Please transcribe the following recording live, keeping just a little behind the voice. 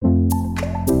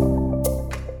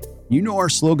You know our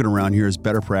slogan around here is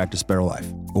better practice, better life.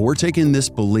 But we're taking this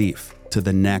belief to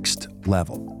the next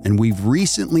level. And we've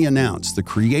recently announced the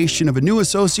creation of a new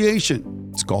association.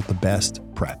 It's called the Best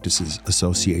Practices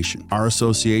Association. Our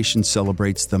association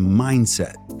celebrates the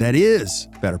mindset that is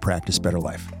better practice, better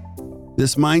life.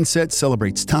 This mindset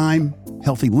celebrates time,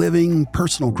 healthy living,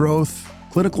 personal growth,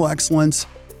 clinical excellence,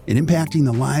 and impacting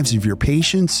the lives of your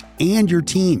patients and your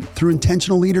team through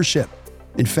intentional leadership.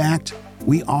 In fact,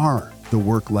 we are the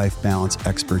work-life balance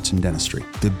experts in dentistry.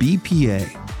 The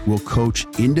BPA will coach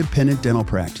independent dental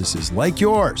practices like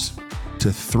yours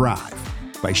to thrive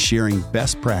by sharing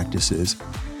best practices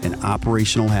and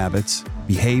operational habits,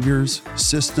 behaviors,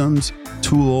 systems,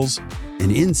 tools,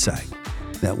 and insight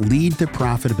that lead to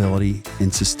profitability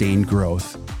and sustained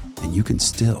growth, and you can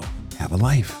still have a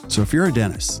life. So if you're a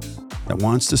dentist that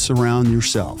wants to surround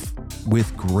yourself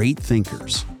with great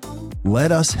thinkers,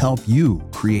 let us help you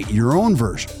create your own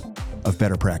version of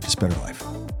better practice, better life.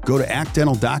 Go to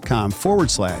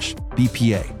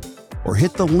actdental.com/BPA or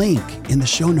hit the link in the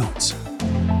show notes.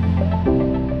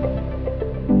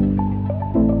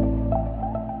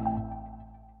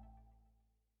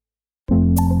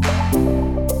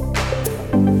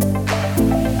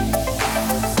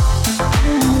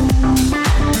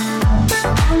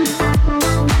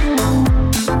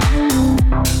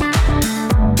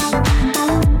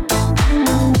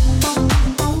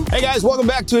 Welcome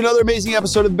back to another amazing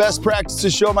episode of the Best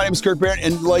Practices Show. My name is Kirk Barrett,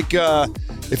 and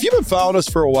if you've been following us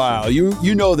for a while,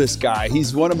 you know this guy.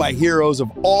 He's one of my heroes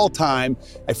of all time.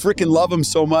 I freaking love him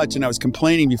so much, and I was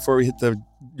complaining before we hit the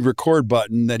record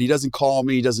button that he doesn't call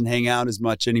me, he doesn't hang out as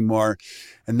much anymore.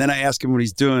 And then I ask him what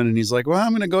he's doing, and he's like, well,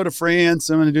 I'm going to go to France.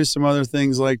 I'm going to do some other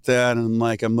things like that. And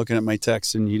I'm looking at my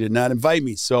text, and he did not invite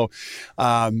me. So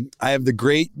I have the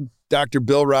great Dr.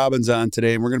 Bill Robbins on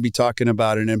today, and we're going to be talking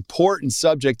about an important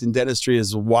subject in dentistry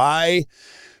is why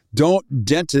don't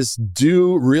dentists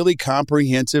do really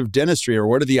comprehensive dentistry, or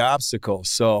what are the obstacles?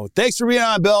 So thanks for being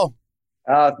on, Bill.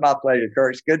 Oh, it's my pleasure,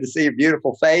 Kurt. It's good to see your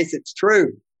beautiful face. It's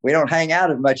true. We don't hang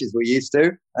out as much as we used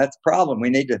to. That's a problem. We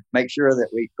need to make sure that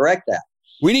we correct that.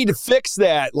 We need to fix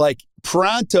that, like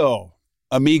pronto,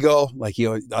 amigo.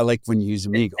 I like when you use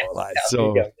amigo a lot.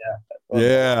 So amigo, yeah.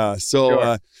 Yeah.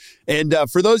 So, sure.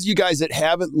 For those of you guys that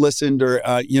haven't listened or,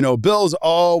 Bill's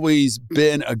always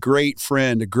been a great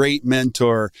friend, a great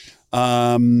mentor,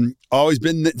 always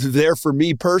been there for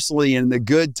me personally in the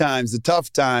good times, the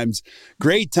tough times,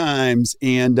 great times.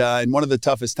 And in one of the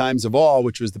toughest times of all,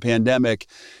 which was the pandemic,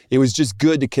 it was just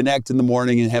good to connect in the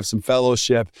morning and have some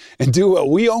fellowship and do what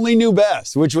we only knew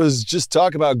best, which was just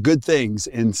talk about good things.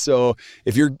 And so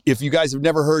if you guys have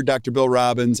never heard Dr. Bill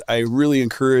Robbins, I really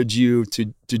encourage you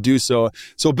to do so.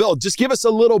 So Bill, just give us a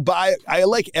little bio. I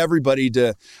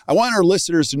want our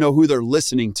listeners to know who they're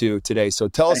listening to today. So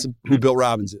tell us who Bill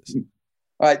Robbins is.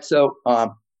 All right. So,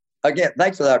 again,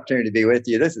 thanks for the opportunity to be with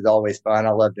you. This is always fun.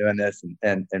 I love doing this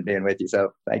and being with you.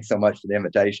 So thanks so much for the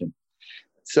invitation.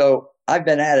 So I've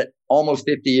been at it almost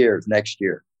 50 years. Next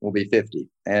year will be 50.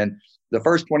 And the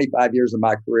first 25 years of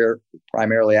my career,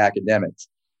 primarily academics.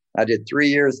 I did 3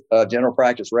 years of general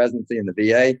practice residency in the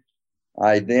VA.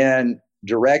 I then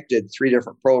directed 3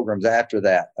 different programs after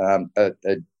that, a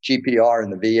GPR in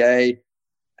the VA,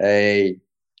 a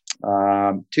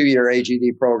 2-year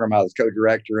AGD program. I was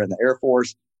co-director in the Air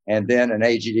Force, and then an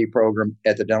AGD program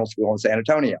at the dental school in San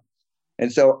Antonio.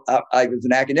 And so I was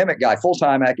an academic guy,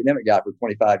 full-time academic guy for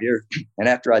 25 years. And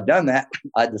after I'd done that,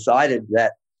 I decided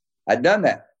that I'd done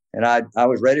that, and I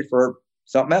was ready for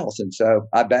something else. And so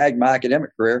I bagged my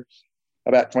academic career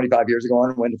about 25 years ago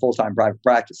and went to full-time private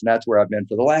practice. And that's where I've been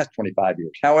for the last 25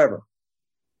 years. However,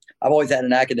 I've always had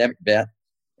an academic bent,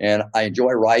 and I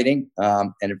enjoy writing.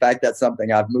 And in fact, that's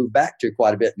something I've moved back to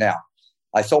quite a bit now.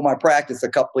 I sold my practice a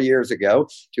couple of years ago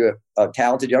to a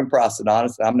talented young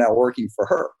prosthodontist, and I'm now working for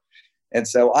her. And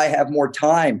so I have more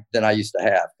time than I used to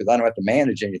have because I don't have to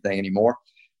manage anything anymore.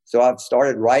 So I've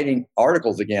started writing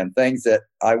articles again, things that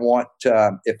I want.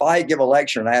 If I give a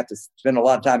lecture and I have to spend a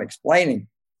lot of time explaining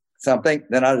something,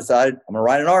 then I decided I'm going to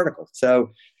write an article. So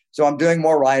I'm doing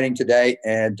more writing today,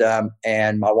 and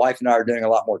my wife and I are doing a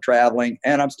lot more traveling,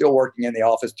 and I'm still working in the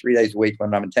office 3 days a week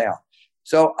when I'm in town.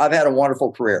 So I've had a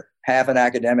wonderful career, half in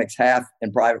academics, half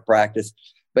in private practice.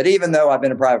 But even though I've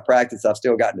been in private practice, I've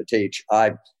still gotten to teach.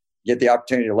 I get the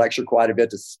opportunity to lecture quite a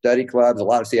bit to study clubs, a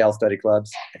lot of Seattle study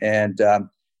clubs, and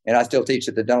I still teach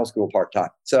at the dental school part-time.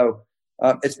 So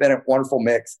it's been a wonderful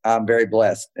mix. I'm very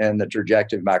blessed in the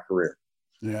trajectory of my career.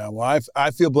 Yeah, well, I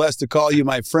feel blessed to call you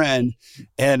my friend,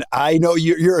 and I know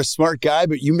you're a smart guy,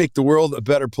 but you make the world a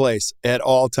better place at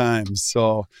all times.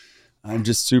 So I'm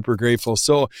just super grateful.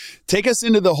 So take us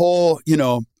into the whole,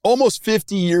 almost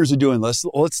 50 years of doing this.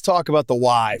 Let's talk about the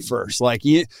why first. Like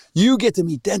you get to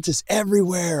meet dentists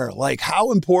everywhere. Like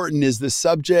how important is this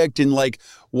subject and like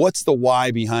what's the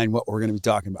why behind what we're going to be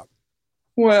talking about?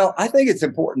 Well, I think it's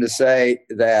important to say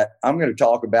that I'm going to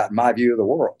talk about my view of the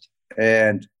world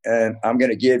and I'm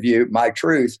going to give you my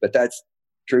truth, but that's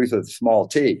truth with a small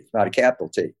t, it's not a capital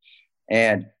T.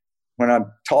 And when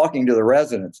I'm talking to the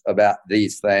residents about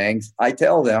these things, I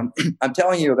tell them, I'm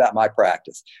telling you about my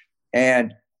practice.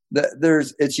 And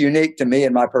it's unique to me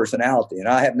and my personality. And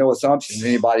I have no assumption that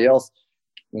anybody else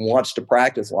wants to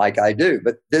practice like I do.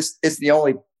 But this is the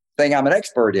only thing I'm an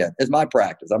expert in is my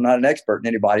practice. I'm not an expert in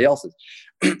anybody else's.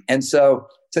 And so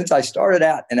since I started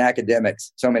out in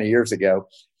academics so many years ago,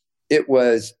 it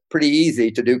was pretty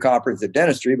easy to do comprehensive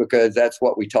dentistry because that's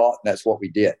what we taught and that's what we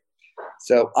did.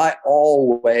 So I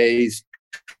always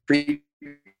treat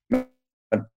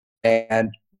and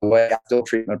the way I still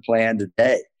treatment plan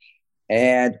today.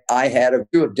 And I had a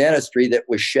view of dentistry that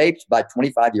was shaped by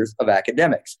 25 years of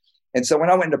academics. And so when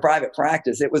I went into private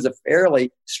practice, it was a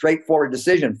fairly straightforward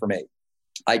decision for me.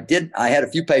 I had a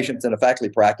few patients in a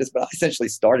faculty practice, but I essentially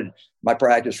started my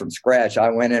practice from scratch. I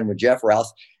went in with Jeff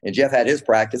Rouse, and Jeff had his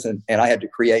practice, and I had to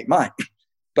create mine.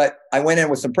 But I went in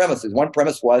with some premises. One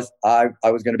premise was I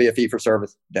was going to be a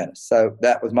fee-for-service dentist. So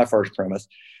that was my first premise.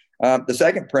 The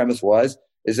second premise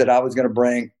is that I was going to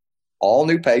bring all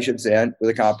new patients in with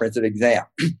a comprehensive exam.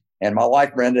 And my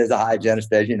wife, Brenda, is a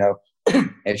hygienist, as you know,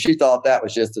 and she thought that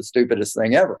was just the stupidest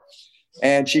thing ever.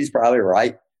 And she's probably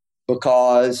right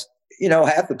because,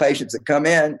 half the patients that come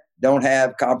in don't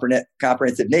have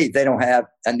comprehensive needs. They don't have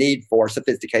a need for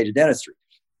sophisticated dentistry.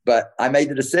 But I made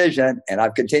the decision, and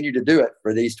I've continued to do it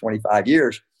for these 25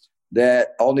 years, that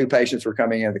all new patients were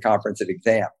coming in the comprehensive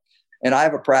exam. And I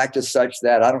have a practice such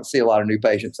that I don't see a lot of new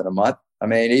patients in a month. I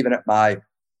mean, even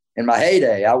in my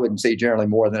heyday, I wouldn't see generally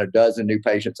more than a dozen new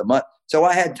patients a month. So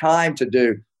I had time to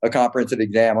do a comprehensive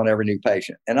exam on every new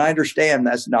patient. And I understand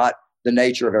that's not the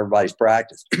nature of everybody's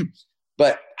practice.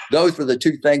 But those were the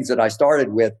two things that I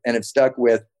started with and have stuck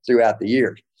with throughout the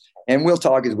years. And we'll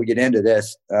talk as we get into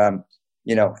this,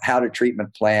 how to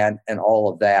treatment plan and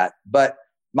all of that. But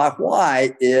my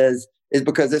why is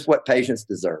because it's what patients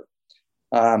deserve.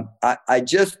 I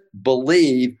just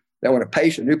believe that when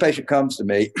a new patient comes to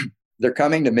me, they're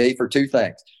coming to me for two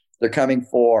things. They're coming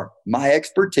for my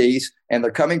expertise and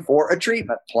they're coming for a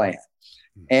treatment plan.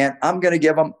 And I'm going to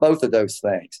give them both of those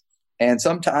things. And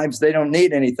sometimes they don't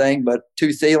need anything but two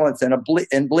sealants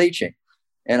and bleaching.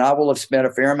 And I will have spent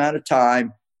a fair amount of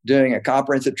time doing a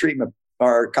comprehensive treatment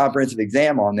or comprehensive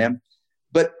exam on them.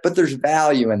 But there's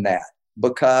value in that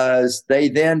because they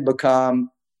then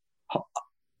become,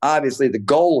 obviously the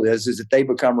goal is that they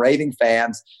become raving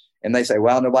fans and they say,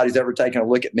 well, nobody's ever taken a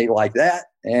look at me like that.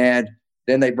 And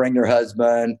then they bring their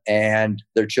husband and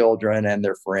their children and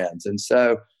their friends. And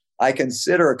so I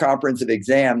consider a comprehensive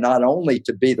exam not only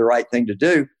to be the right thing to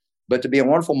do, but to be a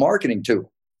wonderful marketing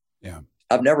tool. Yeah.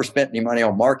 I've never spent any money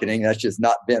on marketing. That's just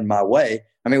not been my way.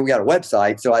 I mean, we got a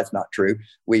website, so that's not true.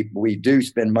 We do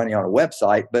spend money on a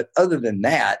website. But other than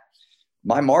that,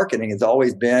 my marketing has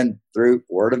always been through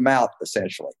word of mouth,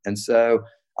 essentially. And so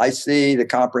I see the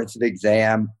comprehensive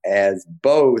exam as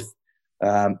both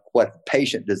what the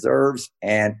patient deserves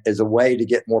and as a way to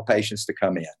get more patients to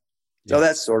come in. So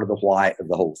that's sort of the why of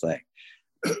the whole thing.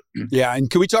 Yeah. And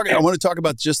can we talk, I want to talk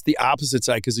about just the opposite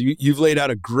side because you've laid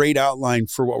out a great outline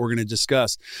for what we're going to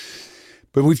discuss.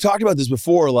 But we've talked about this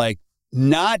before, like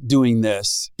not doing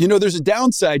this, there's a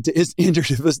downside to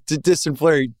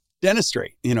interdisciplinary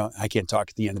dentistry. I can't talk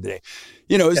at the end of the day,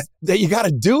 is that you got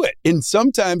to do it. And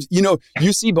sometimes,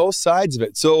 you see both sides of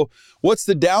it. So what's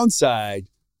the downside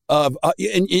of,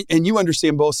 and you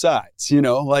understand both sides,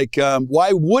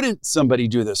 why wouldn't somebody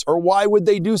do this or why would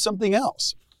they do something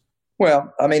else?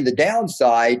 Well, I mean, the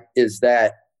downside is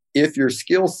that if your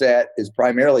skill set is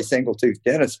primarily single tooth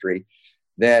dentistry,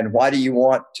 then why do you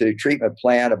want to treatment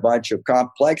plan a bunch of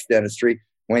complex dentistry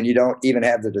when you don't even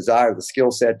have the desire, the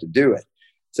skill set to do it?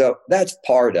 So that's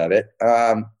part of it.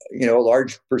 A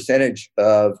large percentage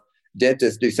of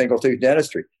dentists do single tooth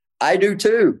dentistry. I do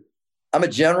too. I'm a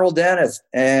general dentist.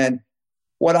 And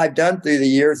what I've done through the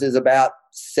years is about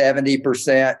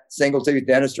 70% single tooth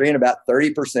dentistry and about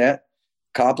 30%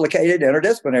 complicated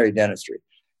interdisciplinary dentistry.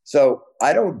 So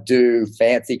I don't do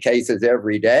fancy cases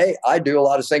every day. I do a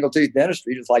lot of single tooth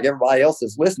dentistry, just like everybody else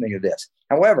is listening to this.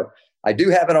 However, I do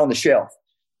have it on the shelf.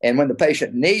 And when the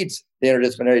patient needs the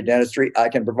interdisciplinary dentistry, I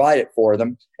can provide it for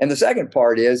them. And the second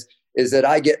part is that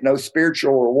I get no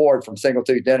spiritual reward from single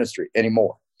tooth dentistry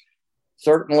anymore.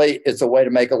 Certainly, it's a way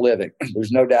to make a living.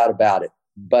 There's no doubt about it.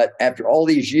 But after all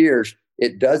these years,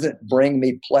 it doesn't bring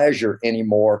me pleasure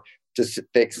anymore to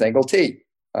fix single teeth.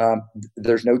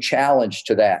 There's no challenge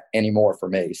to that anymore for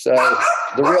me. So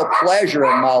the real pleasure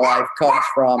in my life comes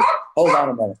from, hold on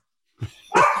a minute.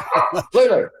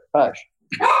 Lulu, hush.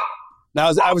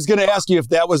 Now, I was going to ask you if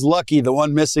that was Lucky, the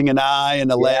one missing an eye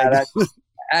and a leg.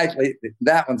 Actually,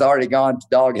 that one's already gone to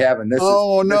dog heaven. This is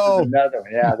another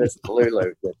one. Yeah, this is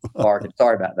Lulu that's barking.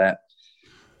 Sorry about that.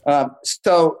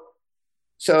 So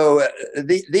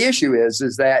the issue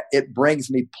is that it brings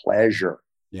me pleasure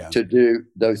to do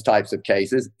those types of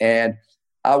cases. And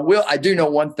I do know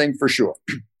one thing for sure.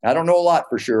 I don't know a lot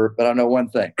for sure, but I know one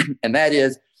thing. And that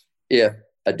is, if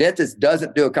a dentist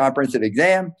doesn't do a comprehensive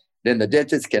exam, then the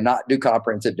dentist cannot do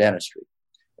comprehensive dentistry.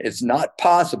 It's not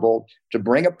possible to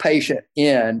bring a patient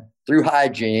in through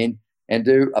hygiene and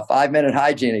do a 5-minute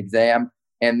hygiene exam,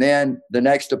 and then the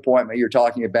next appointment you're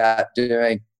talking about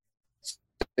doing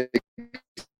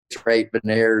straight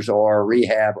veneers or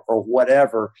rehab or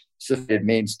whatever it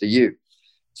means to you.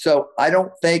 So I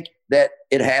don't think that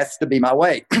it has to be my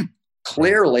way.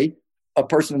 Clearly, a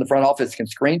person in the front office can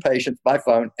screen patients by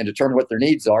phone and determine what their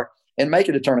needs are and make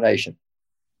a determination.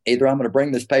 Either I'm going to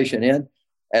bring this patient in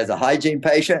as a hygiene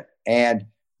patient and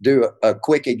do a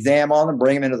quick exam on them,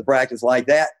 bring them into the practice like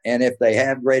that. And if they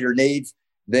have greater needs,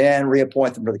 then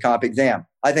reappoint them for the comp exam.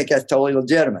 I think that's totally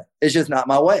legitimate. It's just not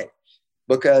my way,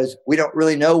 because we don't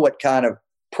really know what kind of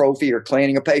prophy or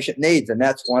cleaning a patient needs. And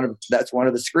that's one of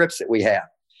the scripts that we have.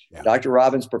 Yeah. Dr.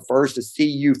 Robbins prefers to see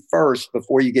you first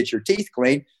before you get your teeth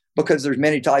cleaned, because there's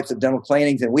many types of dental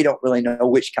cleanings and we don't really know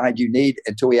which kind you need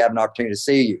until we have an opportunity to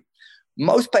see you.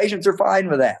 Most patients are fine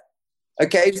with that.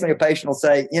 Occasionally a patient will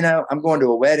say, I'm going to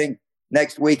a wedding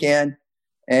next weekend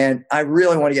and I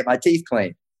really want to get my teeth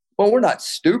cleaned. Well, we're not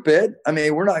stupid. I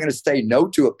mean, we're not going to say no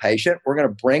to a patient. We're going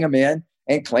to bring them in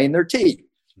and clean their teeth.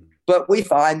 But we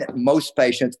find that most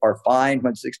patients are fine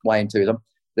when it's explained to them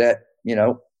that,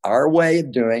 our way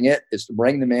of doing it is to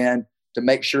bring them in to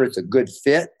make sure it's a good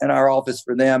fit in our office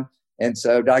for them. And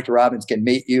so Dr. Robbins can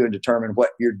meet you and determine what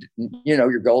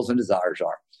your goals and desires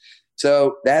are.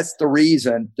 So that's the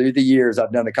reason through the years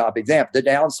I've done the comp exam. The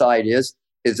downside is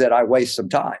that I waste some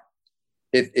time.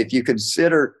 If you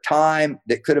consider time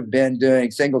that could have been doing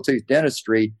single tooth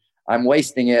dentistry, I'm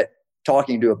wasting it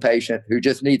talking to a patient who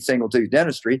just needs single tooth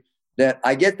dentistry, then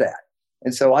I get that.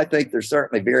 And so I think there's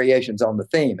certainly variations on the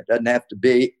theme. It doesn't have to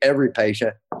be every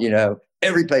patient,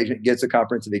 every patient gets a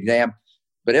comprehensive exam,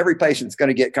 but every patient that's going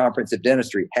to get comprehensive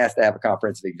dentistry has to have a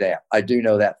comprehensive exam. I do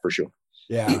know that for sure.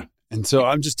 Yeah. And so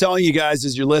I'm just telling you guys,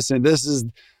 as you're listening, this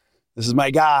is my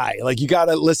guy. Like, you got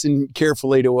to listen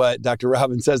carefully to what Dr.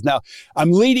 Robbins says. Now,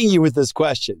 I'm leading you with this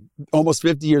question, almost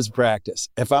 50 years of practice.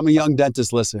 If I'm a young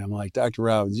dentist listening, I'm like, Dr.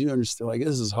 Robbins, you understand, like,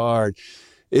 this is hard.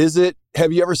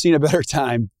 Have you ever seen a better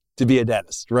time to be a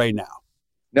dentist right now?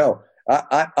 No,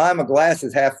 I'm a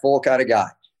glasses half full kind of guy.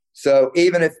 So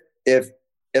even if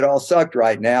it all sucked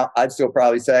right now, I'd still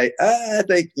probably say, I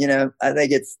think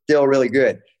it's still really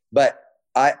good. But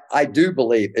I do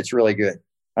believe it's really good.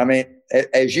 I mean,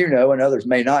 as you know, and others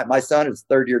may not, my son is a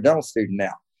third-year dental student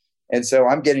now. And so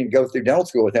I'm getting to go through dental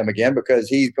school with him again because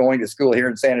he's going to school here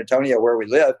in San Antonio where we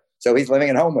live. So he's living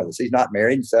at home with us. He's not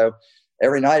married. So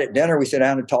every night at dinner, we sit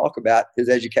down and talk about his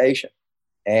education.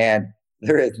 And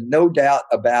there is no doubt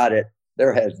about it.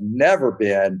 There has never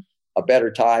been a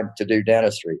better time to do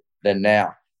dentistry than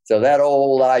now. So that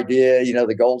old idea,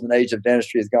 the golden age of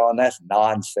dentistry is gone. That's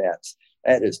nonsense.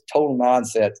 That is total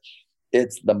nonsense.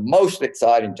 It's the most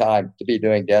exciting time to be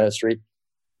doing dentistry,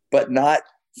 but not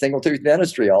single tooth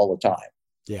dentistry all the time.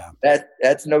 Yeah.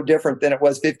 That's no different than it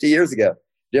was 50 years ago.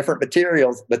 Different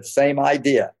materials, but the same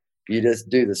idea. You just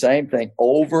do the same thing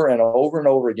over and over and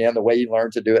over again, the way you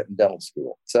learn to do it in dental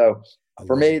school. So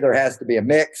for me, there has to be a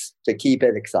mix to keep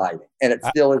it exciting. And it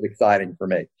still is exciting for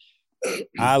me.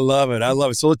 I love it. I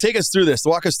love it. So take us through this.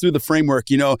 Walk us through the framework.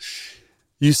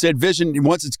 You said vision,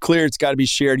 once it's clear, it's got to be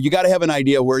shared. You got to have an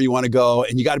idea where you want to go,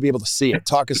 and you got to be able to see it.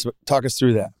 Talk us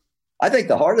through that. I think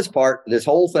the hardest part of this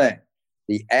whole thing,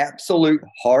 the absolute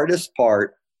hardest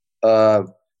part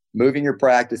of moving your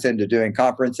practice into doing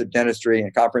comprehensive dentistry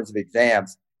and comprehensive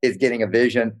exams is getting a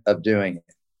vision of doing it.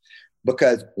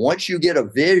 Because once you get a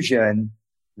vision,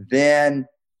 then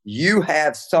you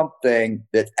have something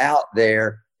that's out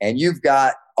there, and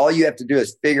all you have to do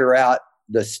is figure out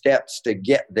the steps to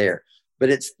get there. But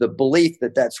it's the belief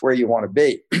that that's where you want to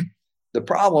be. The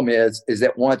problem is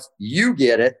that once you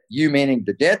get it, you meaning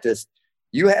the dentist,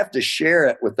 you have to share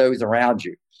it with those around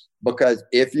you. Because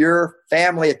if your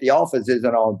family at the office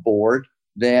isn't on board,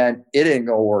 then it ain't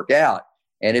going to work out.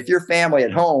 And if your family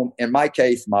at home, in my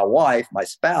case, my wife, my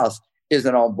spouse,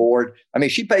 isn't on board. I mean,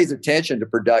 she pays attention to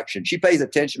production. She pays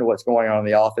attention to what's going on in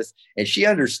the office, and she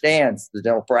understands the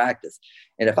dental practice.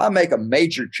 And if I make a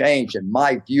major change in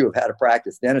my view of how to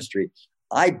practice dentistry,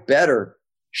 I better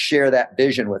share that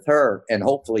vision with her and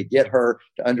hopefully get her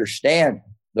to understand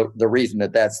the reason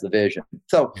that that's the vision.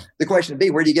 So the question would be,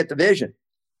 where do you get the vision?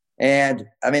 And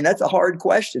I mean, that's a hard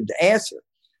question to answer.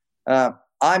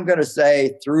 I'm going to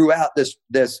say throughout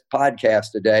this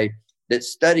podcast today that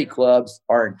study clubs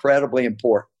are incredibly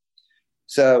important.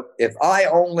 So if I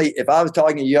was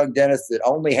talking to a young dentist that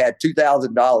only had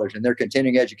 $2,000 in their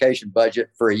continuing education budget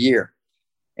for a year,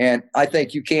 and I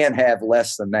think you can have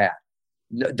less than that.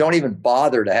 Don't even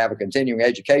bother to have a continuing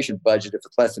education budget if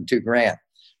it's less than $2,000.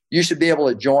 You should be able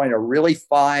to join a really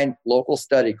fine local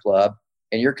study club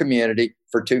in your community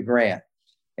for $2,000.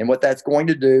 And what that's going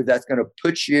to do, that's going to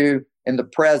put you in the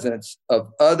presence of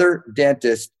other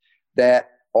dentists that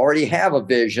already have a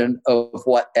vision of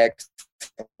what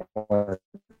excellence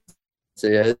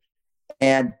is.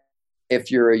 And if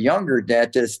you're a younger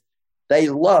dentist,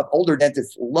 older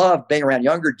dentists love being around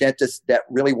younger dentists that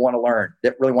really want to learn,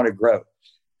 that really want to grow.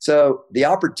 So the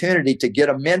opportunity to get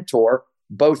a mentor,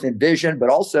 both in vision, but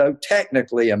also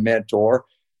technically a mentor,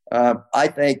 I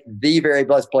think the very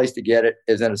best place to get it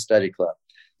is in a study club.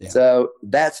 Yeah. So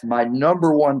that's my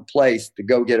number one place to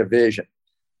go get a vision.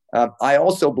 I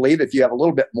also believe if you have a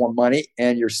little bit more money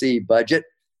and your CE budget,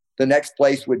 the next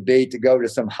place would be to go to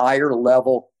some higher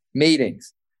level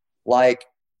meetings like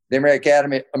the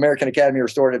American Academy of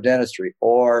Restorative Dentistry,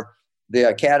 or the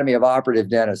Academy of Operative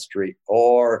Dentistry,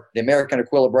 or the American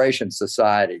Equilibration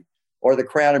Society, or the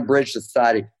Crown and Bridge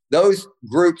Society. Those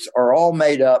groups are all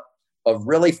made up of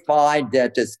really fine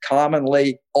dentists,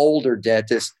 commonly older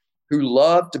dentists, who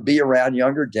love to be around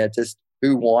younger dentists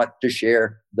who want to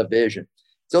share the vision.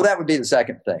 So that would be the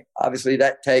second thing. Obviously,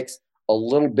 that takes a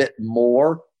little bit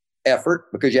more effort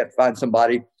because you have to find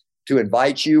somebody to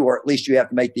invite you, or at least you have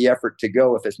to make the effort to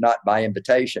go if it's not by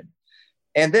invitation.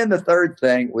 And then the third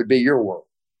thing would be your world.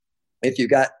 If you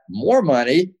got more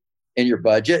money in your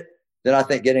budget, then I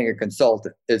think getting a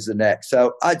consultant is the next.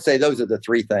 So I'd say those are the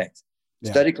three things.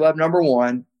 Yeah. Study club, number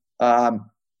one,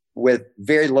 with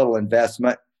very little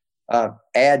investment.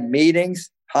 Add meetings,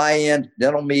 high-end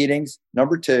dental meetings,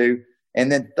 number two.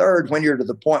 And then third, when you're to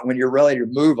the point when you're ready to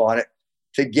move on it,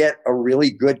 to get a really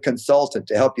good consultant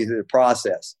to help you through the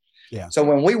process. Yeah. So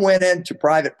when we went into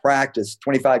private practice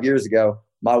 25 years ago,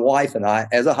 my wife and I,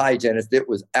 as a hygienist, it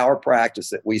was our practice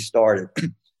that we started.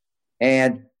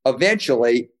 And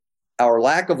eventually, our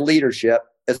lack of leadership,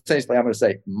 essentially, I'm going to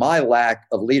say my lack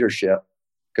of leadership,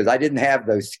 because I didn't have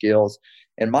those skills,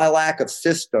 and my lack of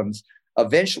systems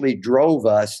eventually drove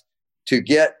us to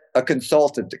get a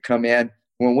consultant to come in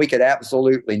when we could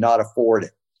absolutely not afford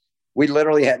it. We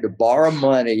literally had to borrow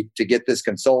money to get this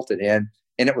consultant in,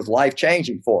 and it was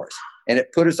life-changing for us. And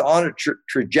it put us on a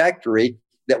trajectory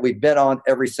that we've been on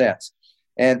ever since.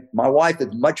 And my wife is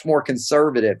much more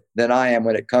conservative than I am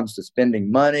when it comes to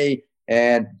spending money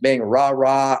and being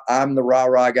rah-rah. I'm the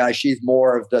rah-rah guy. She's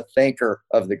more of the thinker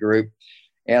of the group.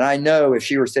 And I know if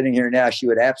she were sitting here now, she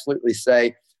would absolutely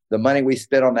say the money we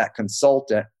spent on that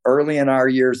consultant early in our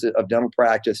years of dental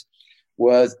practice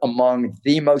was among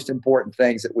the most important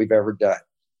things that we've ever done.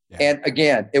 Yeah. And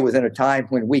again, it was in a time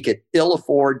when we could ill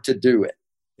afford to do it.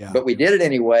 Yeah. But we did it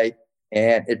anyway,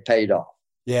 and it paid off.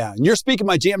 Yeah. And you're speaking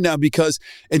my jam now and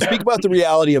speak about the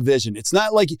reality of vision. It's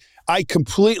not like I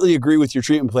completely agree with your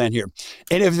treatment plan here.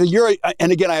 And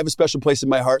and again, I have a special place in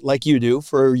my heart, like you do,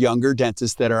 for younger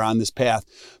dentists that are on this path.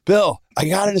 Bill, I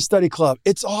got in a study club.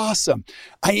 It's awesome.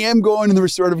 I am going to the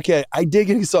restorative academy. I dig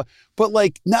it. But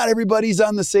not everybody's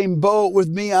on the same boat with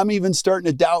me. I'm even starting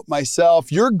to doubt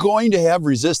myself. You're going to have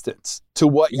resistance to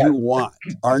what you want.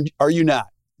 Are you not?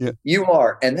 Yeah. You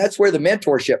are. And that's where the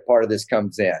mentorship part of this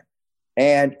comes in.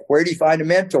 And where do you find a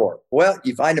mentor? Well,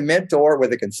 you find a mentor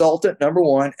with a consultant, number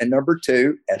one, and number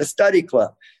two, at a study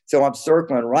club. So I'm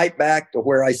circling right back to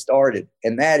where I started.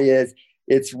 And that is,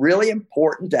 it's really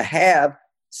important to have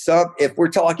if we're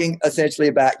talking essentially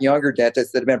about younger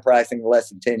dentists that have been practicing less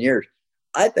than 10 years,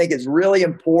 I think it's really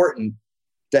important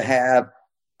to have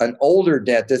an older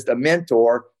dentist, a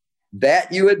mentor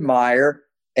that you admire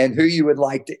and who you would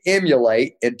like to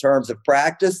emulate in terms of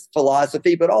practice,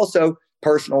 philosophy, but also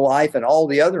personal life and all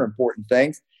the other important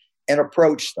things, and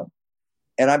approach them.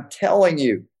 And I'm telling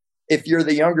you, if you're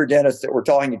the younger dentist that we're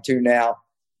talking to now,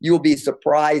 you'll be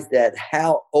surprised at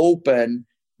how open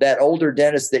that older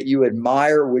dentist that you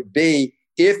admire would be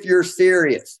if you're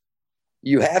serious.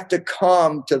 You have to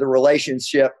come to the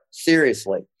relationship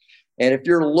seriously. And if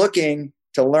you're looking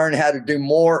to learn how to do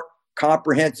more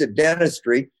comprehensive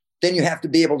dentistry, Then you have to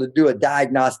be able to do a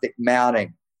diagnostic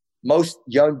mounting. Most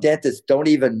young dentists don't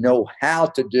even know how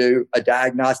to do a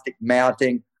diagnostic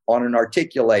mounting on an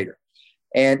articulator.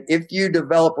 And if you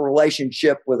develop a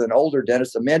relationship with an older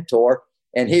dentist, a mentor,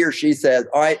 and he or she says,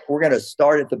 all right, we're going to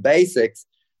start at the basics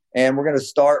and we're going to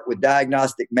start with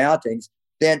diagnostic mountings,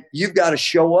 then you've got to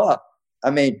show up. I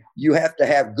mean, you have to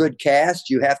have good cast.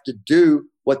 You have to do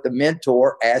what the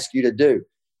mentor asks you to do.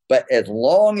 But as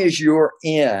long as you're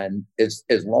in, as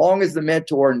long as the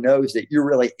mentor knows that you're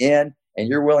really in and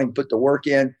you're willing to put the work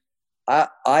in,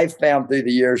 I've found through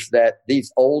the years that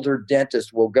these older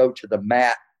dentists will go to the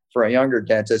mat for a younger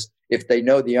dentist if they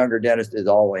know the younger dentist is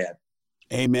all in.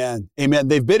 Amen. Amen.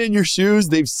 They've been in your shoes.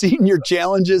 They've seen your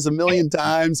challenges a million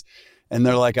times. And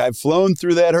they're like, I've flown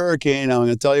through that hurricane. I'm going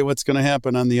to tell you what's going to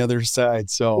happen on the other side.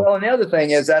 So, well, and the other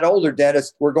thing is that older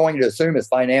dentist, we're going to assume is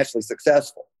financially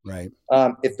successful. Right.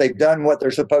 If they've done what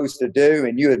they're supposed to do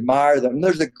and you admire them,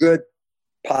 there's a good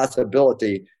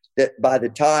possibility that by the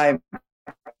time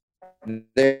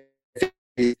they've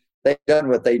done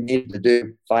what they need to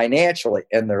do financially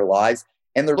in their lives,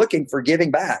 and they're looking for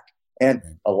giving back. And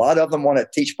a lot of them want to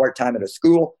teach part-time at a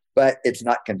school, but it's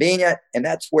not convenient. And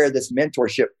that's where this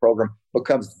mentorship program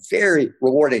becomes very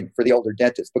rewarding for the older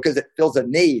dentist, because it fills a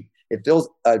need. It fills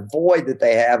a void that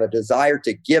they have, a desire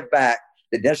to give back.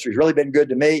 The dentistry has really been good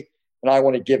to me, and I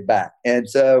want to give back. And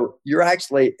so you're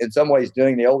actually, in some ways,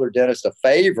 doing the older dentist a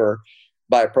favor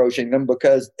by approaching them,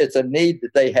 because it's a need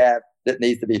that they have that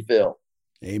needs to be filled.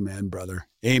 Amen, brother.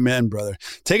 Amen, brother.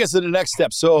 Take us to the next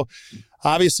step. So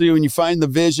obviously, when you find the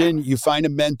vision, you find a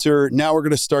mentor. Now we're going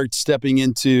to start stepping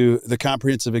into the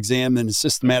comprehensive exam and a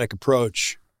systematic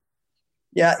approach.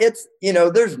 Yeah, it's,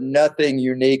 there's nothing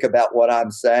unique about what I'm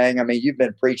saying. I mean, you've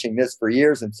been preaching this for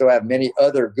years, and so have many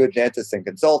other good dentists and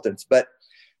consultants. But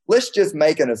let's just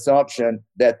make an assumption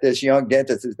that this young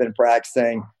dentist has been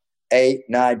practicing 8,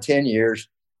 9, 10 years,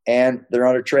 and they're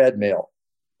on a treadmill,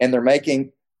 and they're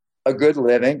making a good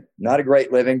living, not a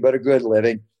great living, but a good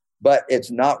living, but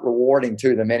it's not rewarding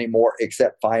to them anymore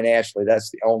except financially. That's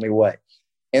the only way.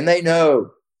 And they know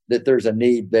that there's a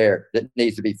need there that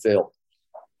needs to be filled.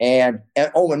 And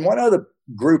one other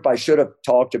group I should have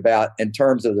talked about in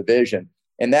terms of the vision,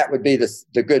 and that would be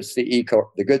the good CE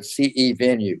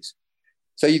venues.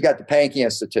 So you've got the Pankey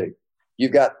Institute,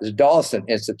 you've got the Dawson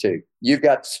Institute, you've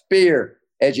got Spear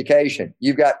Education,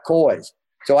 you've got Coy's.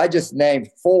 So I just named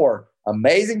 4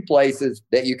 amazing places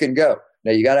that you can go.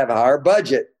 Now you got to have a higher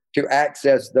budget to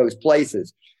access those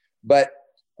places. But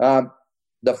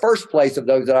the first place of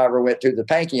those that I ever went to, the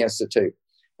Pankey Institute.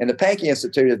 And the Pankey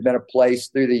Institute has been a place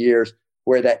through the years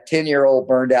where that 10-year-old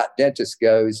burned out dentist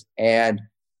goes and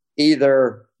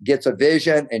either gets a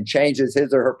vision and changes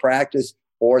his or her practice,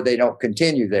 or they don't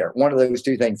continue there. One of those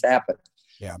two things happen.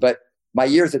 Yeah. But my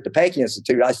years at the Pankey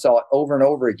Institute, I saw it over and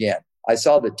over again. I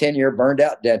saw the 10-year burned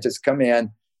out dentist come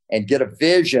in and get a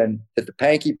vision that the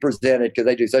Pankey presented, because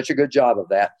they do such a good job of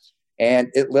that. And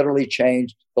it literally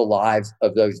changed the lives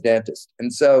of those dentists.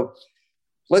 And so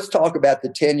let's talk about the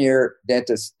 10-year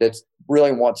dentist that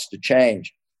really wants to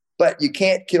change. But you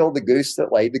can't kill the goose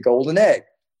that laid the golden egg.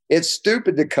 It's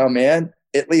stupid to come in,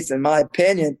 at least in my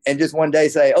opinion, and just one day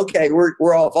say, okay,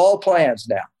 we're off all plans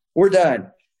now. We're done.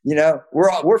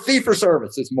 We're fee for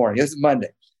service this morning. This is Monday.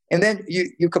 And then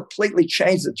you completely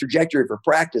change the trajectory for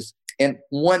practice in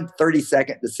one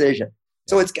 30-second decision.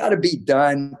 So it's got to be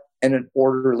done in an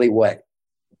orderly way.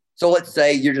 So let's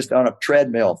say you're just on a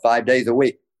treadmill 5 days a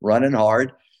week, running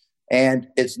hard, and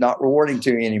it's not rewarding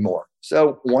to you anymore.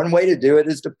 So one way to do it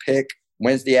is to pick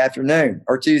Wednesday afternoon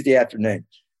or Tuesday afternoon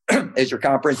as your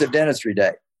comprehensive dentistry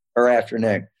day or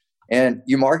afternoon. And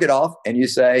you mark it off and you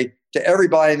say to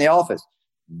everybody in the office,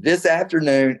 this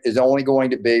afternoon is only going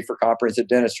to be for comprehensive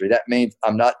dentistry. That means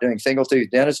I'm not doing single tooth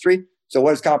dentistry. So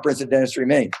what does comprehensive dentistry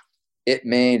mean? It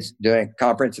means doing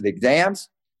comprehensive exams.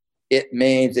 It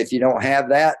means, if you don't have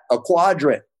that, a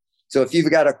quadrant. So if you've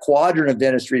got a quadrant of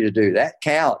dentistry to do, that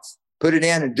counts. Put it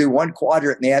in and do one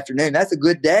quadrant in the afternoon. That's a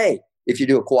good day if you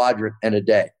do a quadrant in a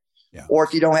day. Yeah. Or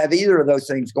if you don't have either of those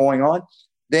things going on,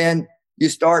 then you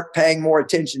start paying more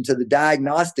attention to the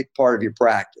diagnostic part of your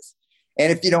practice.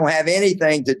 And if you don't have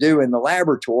anything to do in the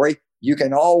laboratory, you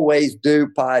can always do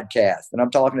podcasts. And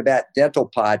I'm talking about dental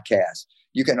podcasts.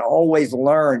 You can always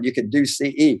learn. You can do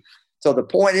CE. So the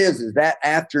point is that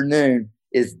afternoon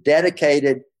is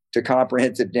dedicated to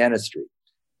comprehensive dentistry.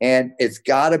 And it's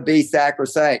got to be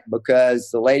sacrosanct,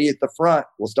 because the lady at the front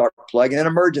will start plugging in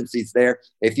emergencies there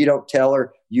if you don't tell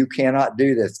her you cannot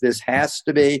do this. This has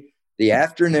to be the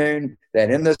afternoon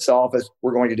that in this office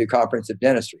we're going to do comprehensive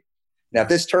dentistry. Now, if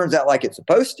this turns out like it's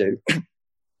supposed to,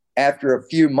 after a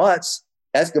few months,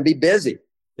 that's going to be busy.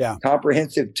 Yeah.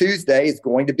 Comprehensive Tuesday is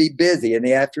going to be busy in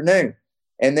the afternoon.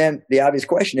 And then the obvious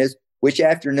question is, which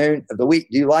afternoon of the week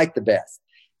do you like the best?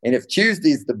 And if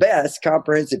Tuesday's the best,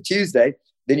 Comprehensive Tuesday,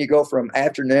 then you go from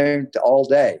afternoon to all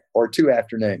day or 2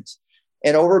 afternoons.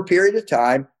 And over a period of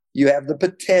time, you have the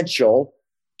potential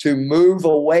to move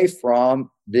away from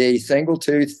the single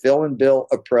tooth fill and bill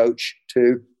approach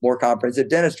to more comprehensive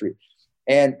dentistry.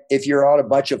 And if you're on a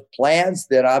bunch of plans,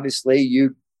 then obviously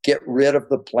you get rid of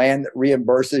the plan that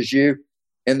reimburses you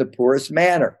in the poorest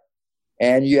manner.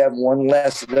 And you have one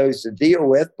less of those to deal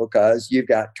with because you've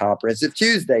got Comprehensive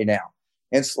Tuesday now.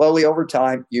 And slowly over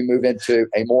time, you move into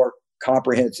a more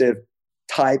comprehensive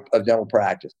type of dental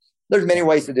practice. There's many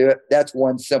ways to do it. That's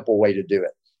one simple way to do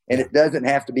it. And it doesn't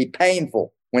have to be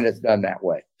painful when it's done that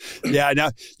way. Yeah.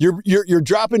 Now you're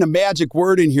dropping a magic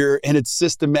word in here, and it's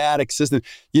systematic system.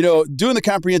 Doing the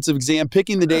comprehensive exam,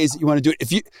 picking the days that you want to do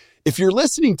it. If you're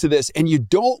listening to this and you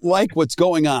don't like what's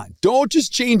going on, don't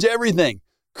just change everything.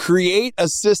 Create a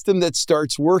system that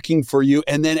starts working for you.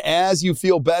 And then as you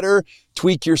feel better,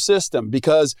 tweak your system,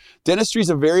 because dentistry is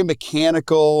a very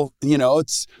mechanical,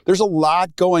 there's a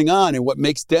lot going on. And what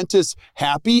makes dentists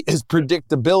happy is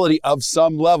predictability of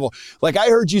some level. Like I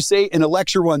heard you say in a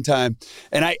lecture one time,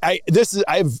 and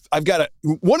I've got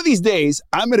one of these days,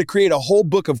 I'm going to create a whole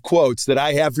book of quotes that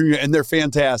I have from you, and they're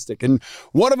fantastic. And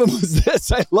one of them was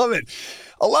this. I love it.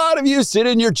 A lot of you sit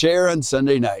in your chair on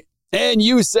Sunday night and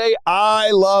you say,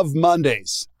 I love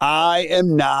Mondays. I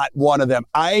am not one of them.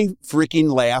 I freaking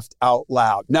laughed out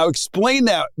loud. Now explain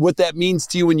what that means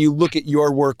to you when you look at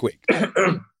your work week.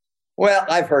 Well,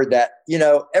 I've heard that.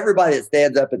 Everybody that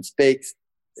stands up and speaks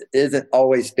isn't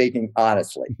always speaking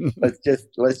honestly.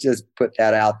 Let's just put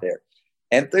that out there.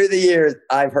 And through the years,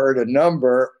 I've heard a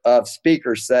number of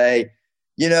speakers say,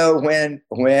 when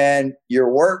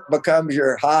your work becomes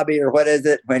your hobby, or what is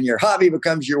it? When your hobby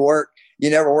becomes your work, you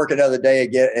never work another day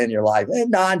again in your life. And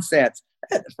nonsense.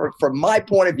 From my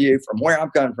point of view, from where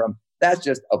I'm coming from, that's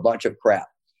just a bunch of crap.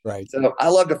 Right. So I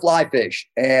love to fly fish,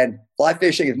 and fly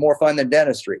fishing is more fun than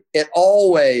dentistry. It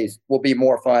always will be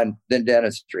more fun than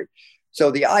dentistry.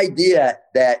 So the idea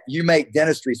that you make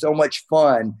dentistry so much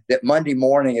fun that Monday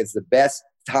morning is the best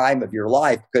time of your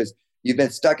life because you've been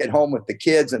stuck at home with the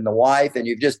kids and the wife, and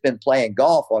you've just been playing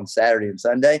golf on Saturday and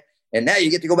Sunday, and now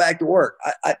you get to go back to work.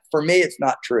 For me, it's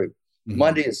not true. Mm-hmm.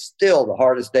 Monday is still the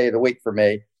hardest day of the week for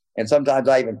me. And sometimes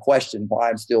I even question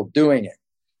why I'm still doing it.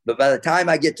 But by the time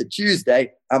I get to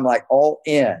Tuesday, I'm like all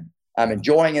in. I'm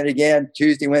enjoying it again.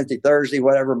 Tuesday, Wednesday, Thursday,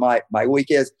 whatever my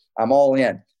week is, I'm all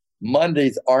in.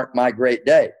 Mondays aren't my great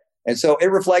day. And so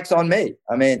it reflects on me.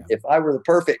 I mean, if I were the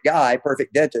perfect guy,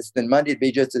 perfect dentist, then Monday would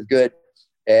be just as good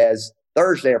as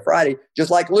Thursday or Friday, just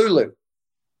like Lulu.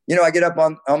 I get up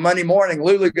on Monday morning,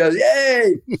 Lulu goes,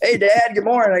 hey, Dad, good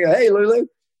morning. I go, hey, Lulu.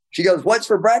 She goes, what's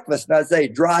for breakfast? And I say,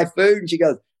 dry food. And she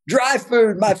goes, dry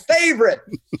food, my favorite.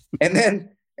 and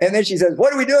then she says,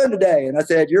 what are we doing today? And I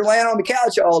said, you're laying on the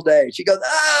couch all day. She goes,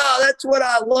 oh, that's what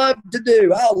I love to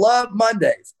do. I love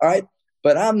Mondays. All right.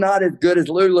 But I'm not as good as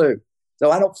Lulu.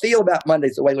 So I don't feel about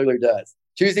Mondays the way Lulu does.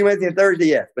 Tuesday, Wednesday, and Thursday,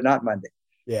 yes, but not Monday.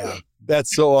 Yeah.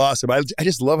 That's so awesome. I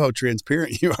just love how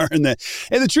transparent you are in that.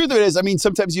 And the truth of it is,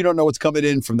 sometimes you don't know what's coming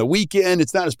in from the weekend.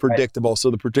 It's not as predictable. Right. So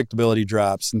the predictability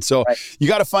drops. And so you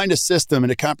got to find a system,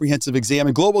 and a comprehensive exam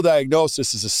and global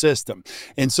diagnosis is a system.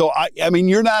 And so,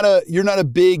 you're not a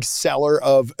big seller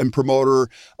of and promoter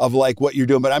of like what you're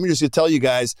doing, but I'm just going to tell you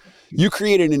guys, you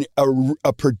created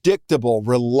a predictable,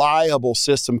 reliable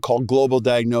system called global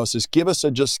diagnosis. Can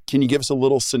you give us a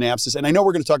little synopsis? And I know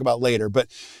we're going to talk about later, but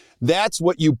that's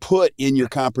what you put in your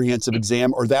comprehensive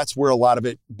exam, or that's where a lot of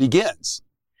it begins.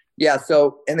 Yeah.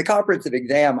 So in the comprehensive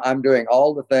exam, I'm doing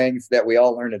all the things that we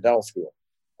all learn in dental school.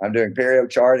 I'm doing perio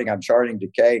charting. I'm charting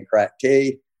decay and cracked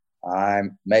teeth.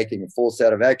 I'm making a full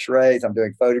set of x-rays. I'm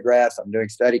doing photographs. I'm doing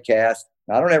study casts.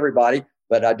 Not on everybody,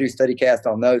 but I do study cast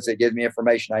on those that give me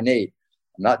information I need.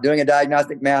 I'm not doing a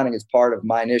diagnostic mounting as part of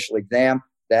my initial exam.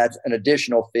 That's an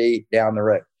additional fee down the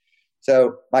road.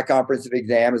 So my comprehensive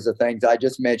exam is the things I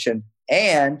just mentioned,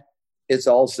 and it's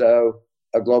also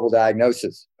a global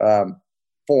diagnosis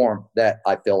form that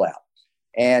I fill out.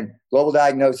 And global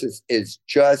diagnosis is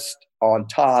just on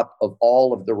top of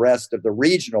all of the rest of the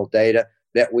regional data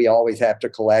that we always have to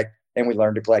collect and we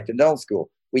learn to collect in dental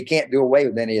school. We can't do away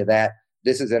with any of that.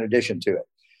 This is in addition to it.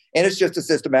 And it's just a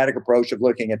systematic approach of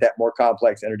looking at that more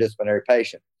complex interdisciplinary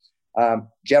patient.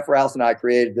 Jeff Rouse and I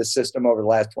created this system over the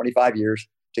last 25 years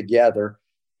together.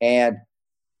 And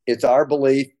it's our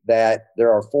belief that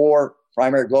there are 4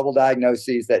 primary global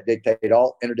diagnoses that dictate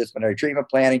all interdisciplinary treatment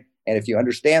planning. And if you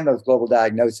understand those global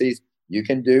diagnoses, you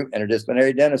can do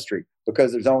interdisciplinary dentistry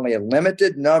because there's only a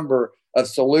limited number of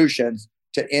solutions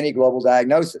to any global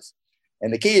diagnosis.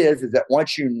 And the key is that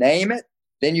once you name it,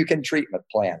 then you can treatment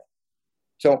plan it.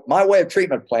 So my way of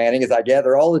treatment planning is I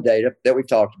gather all the data that we've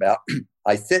talked about.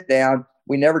 I sit down.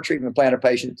 We never treatment plan a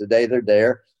patient the day they're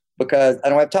there because I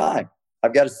don't have time.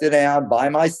 I've got to sit down by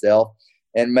myself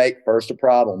and make first a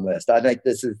problem list. I think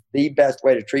this is the best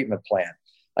way to treatment plan.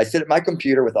 I sit at my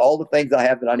computer with all the things I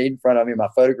have that I need in front of me, my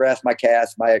photographs, my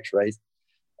casts, my x-rays,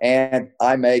 and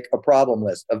I make a problem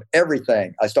list of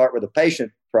everything. I start with a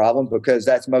patient problem because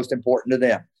that's most important to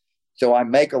them. So I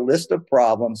make a list of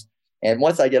problems, and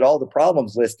once I get all the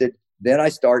problems listed, then I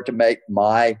start to make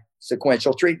my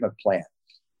sequential treatment plan.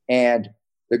 And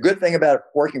the good thing about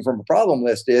working from a problem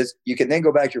list is you can then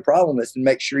go back to your problem list and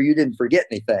make sure you didn't forget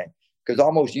anything, because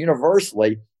almost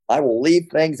universally, I will leave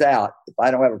things out if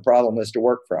I don't have a problem list to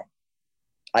work from.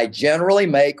 I generally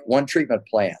make one treatment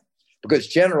plan because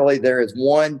generally there is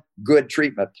one good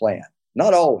treatment plan.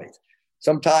 Not always.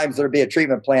 Sometimes there'll be a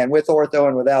treatment plan with ortho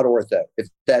and without ortho. If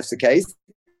that's the case,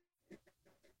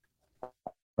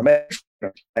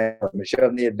 I'm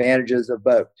showing the advantages of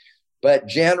both. But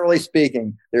generally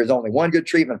speaking, there's only one good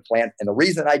treatment plan. And the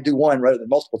reason I do one rather than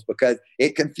multiple is because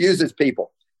it confuses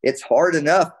people. It's hard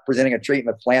enough presenting a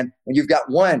treatment plan when you've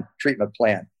got one treatment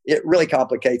plan. It really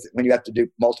complicates it when you have to do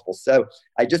multiple. So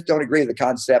I just don't agree with the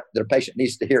concept that a patient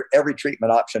needs to hear every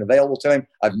treatment option available to him.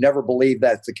 I've never believed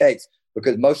that's the case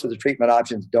because most of the treatment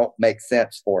options don't make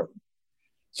sense for them.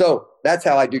 So that's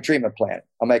how I do treatment planning.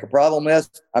 I'll make a problem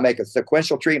list. I make a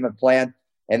sequential treatment plan.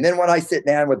 And then when I sit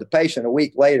down with the patient a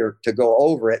week later to go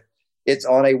over it, it's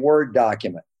on a Word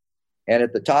document. And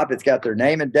at the top, it's got their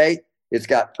name and date. It's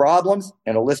got problems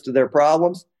and a list of their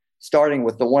problems, starting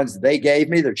with the ones they gave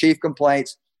me, their chief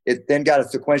complaints. It then got a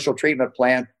sequential treatment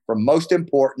plan from most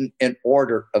important in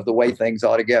order of the way things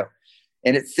ought to go.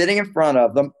 And it's sitting in front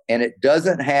of them, and it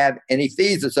doesn't have any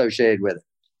fees associated with it.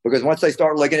 Because once they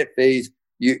start looking at fees,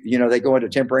 you know, they go into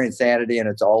temporary insanity and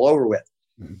it's all over with.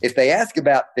 Mm-hmm. If they ask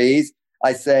about fees,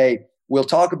 I say, we'll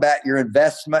talk about your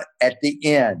investment at the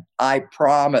end. I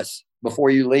promise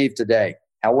before you leave today.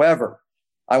 However,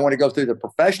 I want to go through the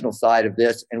professional side of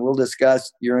this and we'll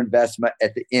discuss your investment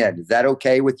at the end. Is that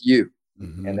okay with you?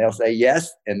 Mm-hmm. And they'll say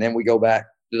yes. And then we go back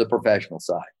to the professional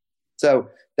side. So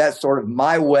that's sort of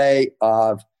my way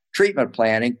of treatment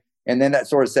planning. And then that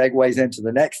sort of segues into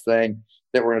the next thing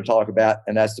that we're going to talk about.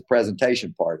 And that's the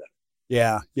presentation part of it.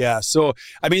 Yeah. Yeah. So,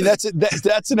 I mean, that's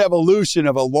an evolution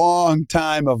of a long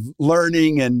time of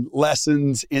learning and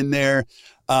lessons in there.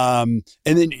 And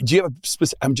then do you have a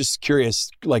specific, I'm just curious,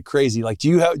 like crazy, like, do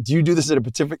you do this at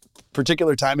a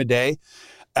particular time of day?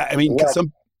 I mean,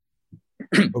 well,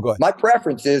 go ahead. My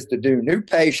preference is to do new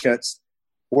patients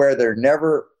where they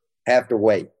never have to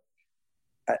wait.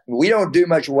 We don't do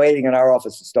much waiting in our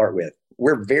office to start with.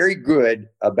 We're very good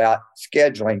about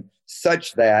scheduling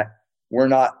such that we're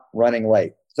not running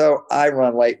late. So I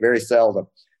run late very seldom.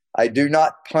 I do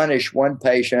not punish one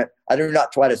patient. I do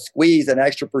not try to squeeze an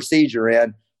extra procedure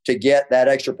in to get that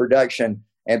extra production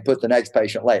and put the next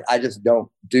patient late. I just don't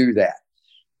do that.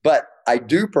 But I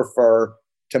do prefer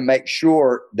to make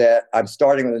sure that I'm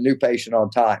starting with a new patient on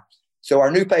time. So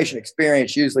our new patient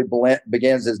experience usually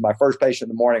begins as my first patient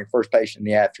in the morning, first patient in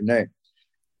the afternoon.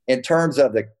 In terms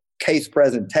of the case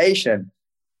presentation,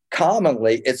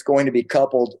 commonly it's going to be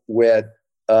coupled with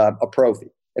a prophy.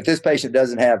 If this patient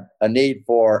doesn't have a need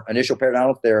for initial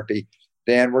periodontal therapy,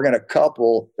 then we're going to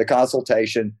couple the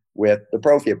consultation with the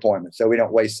prophy appointment so we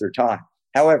don't waste their time.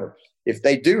 However, if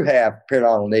they do have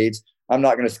periodontal needs, I'm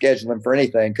not going to schedule them for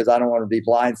anything because I don't want to be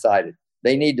blindsided.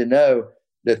 They need to know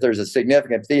that there's a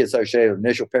significant fee associated with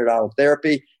initial periodontal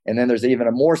therapy, and then there's even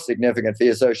a more significant fee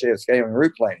associated with scaling and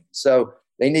root planing. So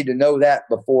they need to know that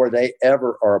before they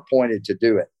ever are appointed to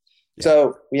do it. Yeah.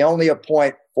 So we only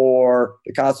appoint for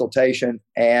the consultation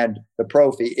and the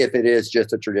prophy if it is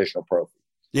just a traditional prophy.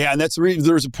 Yeah, and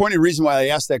there's a pointed reason why I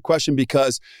asked that question,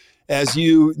 because as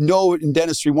you know, in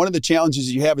dentistry, one of the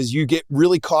challenges you have is you get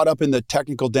really caught up in the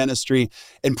technical dentistry,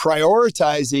 and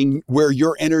prioritizing where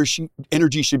your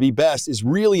energy should be best is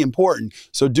really important.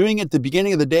 So doing it at the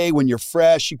beginning of the day when you're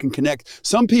fresh, you can connect.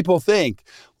 Some people think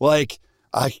like,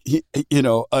 a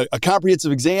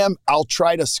comprehensive exam, I'll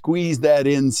try to squeeze that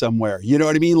in somewhere. You know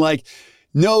what I mean? Like,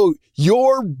 no,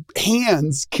 your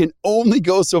hands can only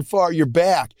go so far. Your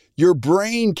back, your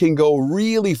brain can go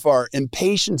really far, and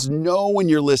patients know when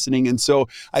you're listening. And so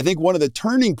I think one of the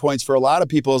turning points for a lot of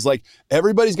people is like,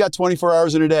 everybody's got 24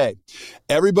 hours in a day.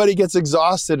 Everybody gets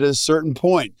exhausted at a certain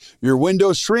point. Your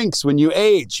window shrinks when you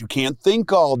age. You can't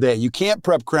think all day. You can't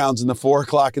prep crowns in the 4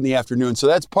 o'clock in the afternoon. So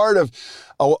that's part of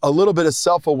a little bit of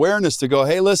self-awareness to go,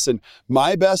 hey, listen,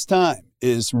 my best time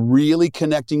is really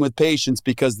connecting with patients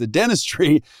because the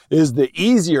dentistry is the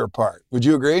easier part. Would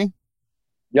you agree?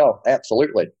 Yeah,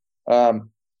 absolutely. The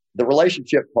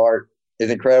relationship part is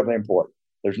incredibly important.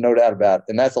 There's no doubt about it.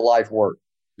 And that's a life work.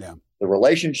 Yeah. The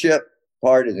relationship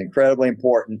part is incredibly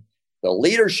important. The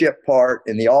leadership part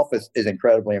in the office is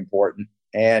incredibly important.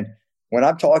 And when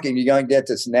I'm talking to young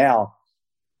dentists now,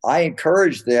 I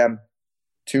encourage them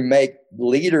to make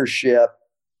leadership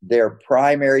their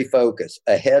primary focus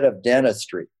ahead of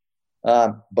dentistry.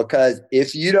 Because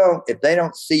if they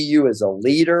don't see you as a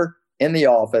leader in the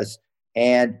office,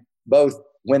 and both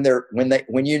when they're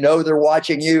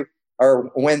watching you,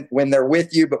 or when they're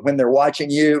with you, but when they're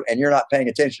watching you and you're not paying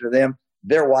attention to them,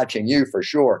 they're watching you for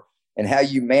sure. And how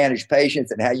you manage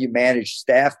patients and how you manage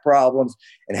staff problems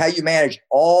and how you manage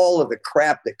all of the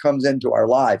crap that comes into our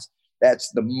lives. That's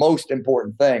the most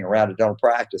important thing around a dental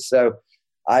practice. So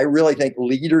I really think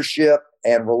leadership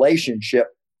and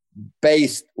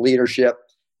relationship-based leadership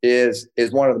is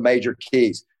one of the major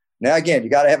keys. Now, again, you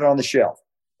got to have it on the shelf.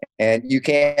 And you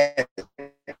can't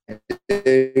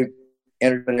do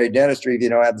integrated dentistry if you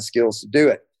don't have the skills to do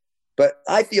it. But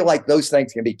I feel like those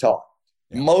things can be taught.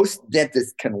 Yeah. Most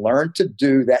dentists can learn to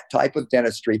do that type of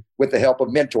dentistry with the help of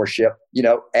mentorship,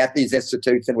 at these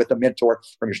institutes and with a mentor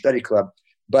from your study club.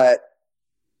 But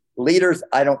leaders,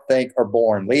 I don't think, are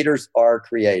born. Leaders are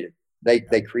created.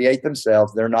 They create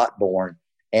themselves. They're not born.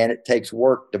 And it takes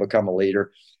work to become a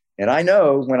leader. And I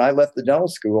know when I left the dental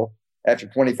school after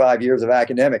 25 years of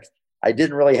academics, I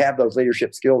didn't really have those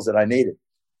leadership skills that I needed.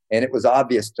 And it was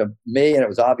obvious to me, and it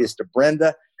was obvious to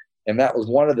Brenda. And that was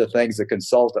one of the things the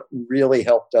consultant really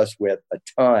helped us with a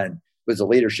ton, was the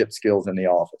leadership skills in the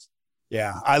office.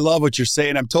 Yeah, I love what you're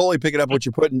saying. I'm totally picking up what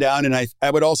you're putting down. And I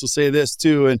would also say this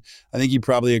too, and I think you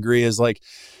probably agree, is like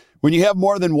when you have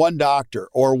more than one doctor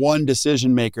or one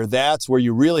decision maker, that's where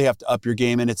you really have to up your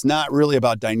game. And it's not really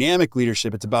about dynamic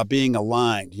leadership. It's about being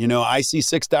aligned. I see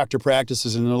 6 doctor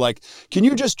practices and they're like, can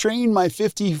you just train my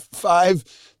 55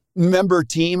 member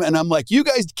team? And I'm like, you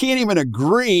guys can't even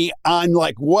agree on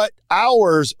like what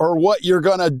hours or what you're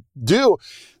going to do.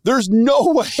 There's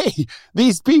no way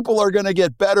these people are going to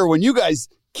get better when you guys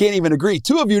can't even agree.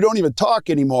 2 of you don't even talk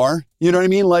anymore. You know what I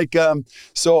mean? Like,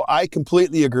 so I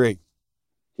completely agree.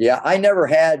 Yeah. I never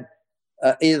had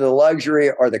either the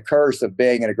luxury or the curse of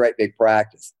being in a great big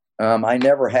practice. I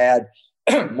never had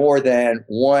more than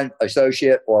one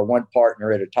associate or one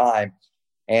partner at a time.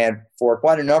 And for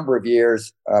quite a number of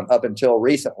years, up until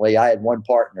recently, I had one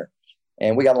partner,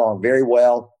 and we got along very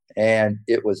well. And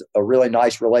it was a really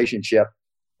nice relationship.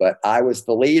 But I was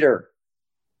the leader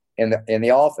in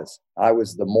the office. I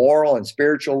was the moral and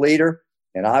spiritual leader,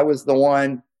 and I was the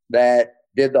one that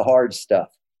did the hard stuff.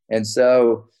 And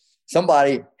so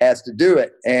somebody has to do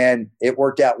it, and it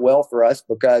worked out well for us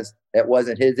because it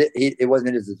wasn't his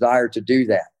desire to do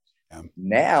that. Yeah.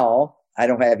 Now I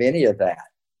don't have any of that.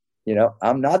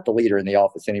 I'm not the leader in the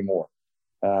office anymore.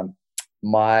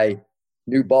 My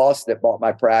new boss that bought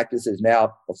my practice is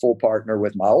now a full partner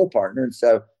with my old partner. And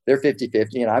so they're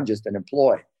 50-50 and I'm just an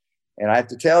employee. And I have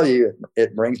to tell you,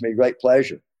 it brings me great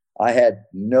pleasure. I had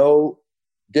no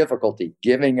difficulty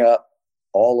giving up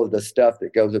all of the stuff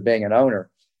that goes with being an owner.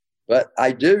 But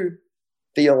I do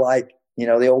feel like,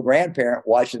 the old grandparent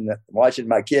watching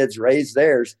my kids raise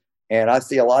theirs. And I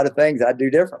see a lot of things I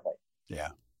do differently. Yeah.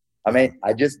 I mean,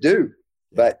 I just do,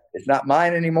 but it's not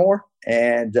mine anymore.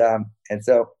 And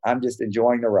so I'm just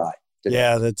enjoying the ride today.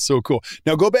 Yeah, that's so cool.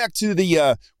 Now go back to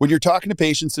the, when you're talking to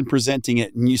patients and presenting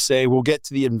it and you say, we'll get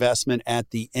to the investment at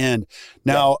the end.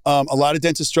 Now, a lot of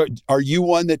dentists, are you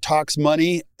one that talks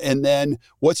money? And then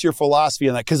what's your philosophy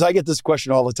on that? Because I get this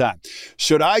question all the time.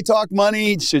 Should I talk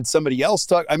money? Should somebody else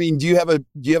talk? I mean, do you have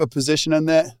a position on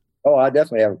that? Oh, I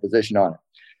definitely have a position on it.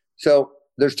 So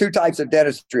there's 2 types of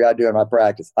dentistry I do in my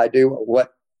practice. I do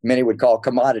what many would call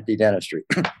commodity dentistry.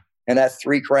 And that's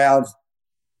 3 crowns,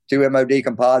 2 MOD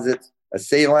composites, a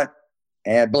sealant,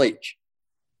 and bleach.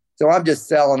 So I'm just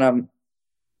selling them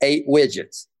 8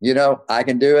 widgets. I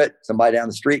can do it. Somebody down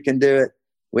the street can do it.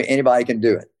 Anybody can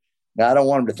do it. Now, I don't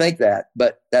want them to think that,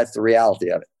 but that's the reality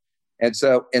of it. And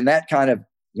so in that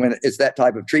when it's that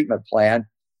type of treatment plan,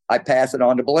 I pass it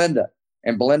on to Belinda.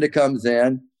 And Belinda comes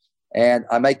in and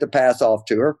I make the pass off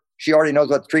to her. She already knows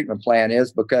what the treatment plan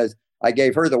is because I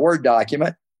gave her the Word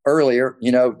document earlier,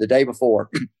 the day before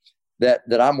that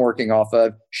I'm working off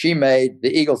of. She made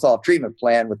the EagleSoft treatment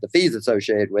plan with the fees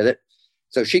associated with it.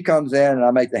 So she comes in and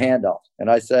I make the handoff and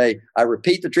I say, I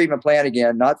repeat the treatment plan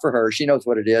again, not for her. She knows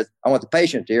what it is. I want the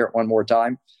patient to hear it one more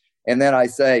time. And then I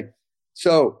say,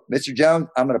 so Mr. Jones,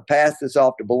 I'm going to pass this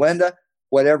off to Belinda.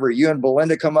 Whatever you and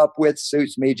Belinda come up with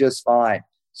suits me just fine.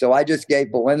 So I just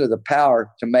gave Belinda the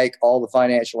power to make all the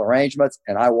financial arrangements,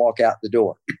 and I walk out the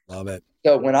door. Love it.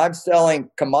 So when I'm selling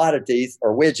commodities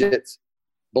or widgets,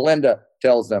 Belinda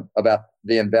tells them about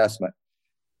the investment.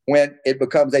 When it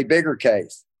becomes a bigger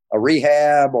case, a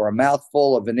rehab or a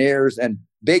mouthful of veneers and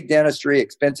big dentistry,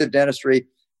 expensive dentistry,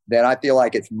 then I feel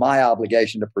like it's my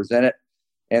obligation to present it.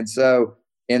 And so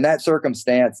in that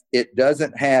circumstance, it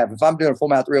doesn't have, if I'm doing a full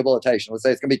mouth rehabilitation, let's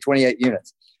say it's going to be 28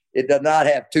 units, it does not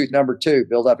have tooth number 2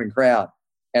 built up in crown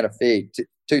and a fee,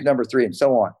 tooth number 3, and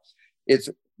so on. It's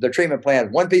the treatment plan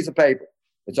is one piece of paper.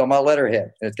 It's on my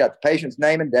letterhead, and it's got the patient's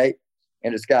name and date,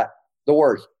 and it's got the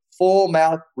words full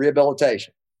mouth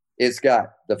rehabilitation. It's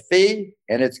got the fee,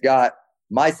 and it's got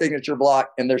my signature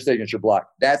block and their signature block.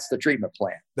 That's the treatment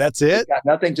plan. That's it? It's got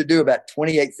nothing to do about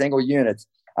 28 single units.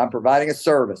 I'm providing a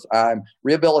service. I'm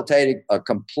rehabilitating a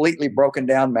completely broken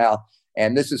down mouth,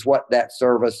 and this is what that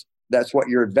service, that's what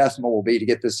your investment will be to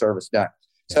get this service done.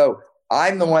 So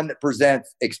I'm the one that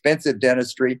presents expensive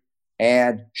dentistry,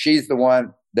 and she's the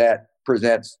one that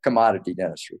presents commodity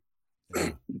dentistry.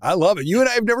 I love it. You and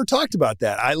I have never talked about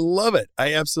that. I love it.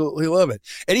 I absolutely love it.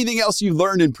 Anything else you've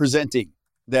learned in presenting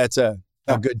that's a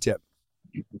good tip?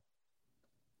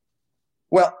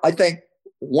 Well, I think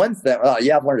one thing,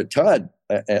 I've learned a ton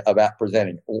about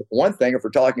presenting. One thing, if we're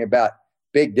talking about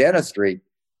big dentistry,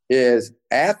 is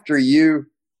after you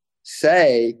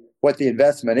say what the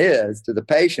investment is to the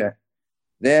patient,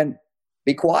 then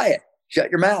be quiet,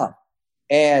 shut your mouth.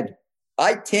 And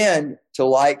I tend to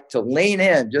like to lean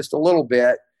in just a little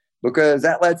bit, because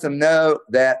that lets them know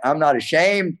that I'm not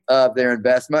ashamed of their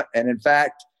investment. And in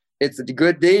fact, it's a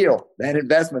good deal. That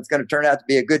investment's going to turn out to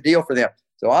be a good deal for them.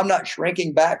 So I'm not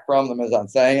shrinking back from them as I'm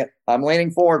saying it. I'm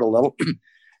leaning forward a little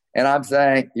and I'm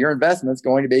saying, your investment's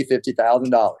going to be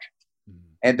 $50,000.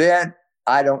 And then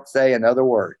I don't say another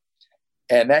word.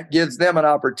 And that gives them an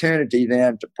opportunity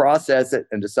then to process it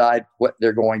and decide what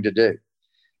they're going to do.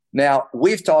 Now,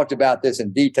 we've talked about this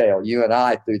in detail, you and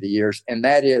I, through the years, and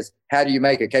that is, how do you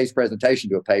make a case presentation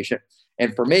to a patient?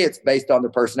 And for me, it's based on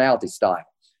their personality style.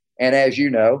 And as you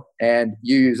know, and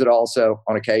you use it also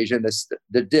on occasion,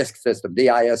 the DISC system,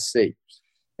 D-I-S-C.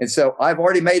 And so I've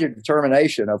already made a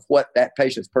determination of what that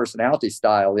patient's personality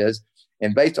style is.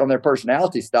 And based on their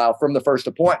personality style from the first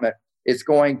appointment, it's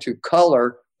going to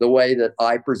color the way that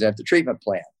I present the treatment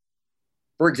plan.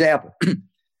 For example,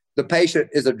 the patient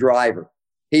is a driver.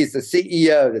 He's the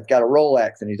CEO that's got a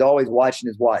Rolex and he's always watching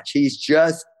his watch. He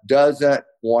just doesn't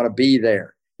want to be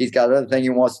there. He's got another thing he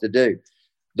wants to do.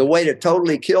 The way to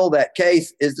totally kill that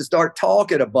case is to start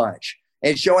talking a bunch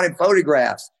and showing him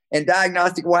photographs and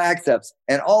diagnostic wax-ups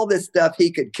and all this stuff he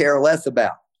could care less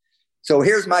about. So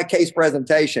here's my case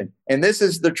presentation. And this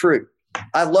is the truth.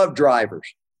 I love drivers.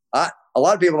 A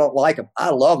lot of people don't like them.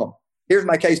 I love them. Here's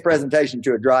my case presentation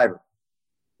to a driver.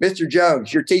 Mr.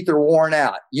 Jones, your teeth are worn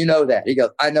out. You know that. He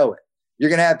goes, I know it. You're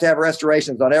going to have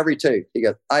restorations on every tooth. He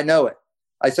goes, I know it.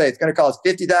 I say, it's going to cost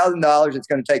 $50,000. It's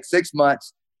going to take 6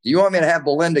 months. Do you want me to have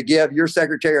Belinda give your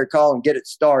secretary a call and get it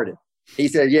started? He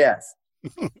said, yes.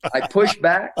 I push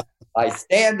back, I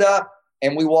stand up,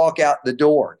 and we walk out the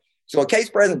door. So a case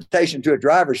presentation to a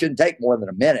driver shouldn't take more than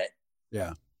a minute.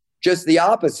 Yeah. Just the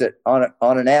opposite on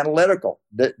an analytical,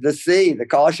 the C, the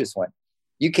cautious one.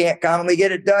 You can't commonly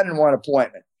get it done in one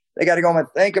appointment. They got to go home and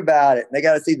think about it. And they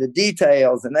got to see the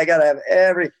details, and they got to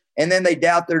have and then they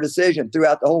doubt their decision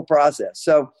throughout the whole process.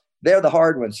 So they're the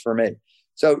hard ones for me.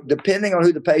 So depending on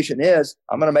who the patient is,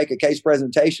 I'm going to make a case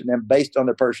presentation then based on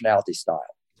their personality style.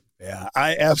 Yeah,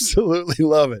 I absolutely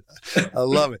love it. I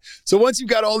love it. So once you've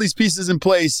got all these pieces in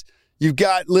place, you've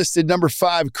got listed number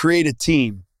 5, create a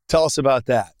team. Tell us about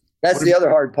that. That's the other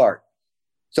hard part.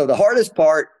 So the hardest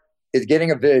part is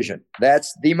getting a vision.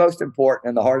 That's the most important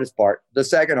and the hardest part. The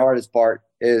second hardest part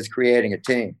is creating a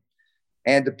team.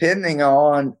 And depending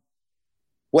on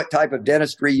what type of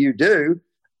dentistry you do,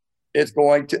 it's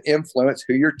going to influence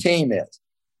who your team is.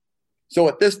 So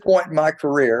at this point in my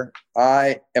career,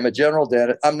 I am a general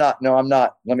dentist. I'm not.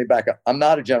 Let me back up. I'm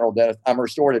not a general dentist. I'm a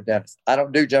restorative dentist. I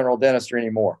don't do general dentistry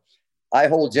anymore. I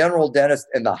hold general dentist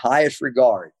in the highest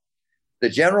regard. The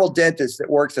general dentist that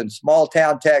works in small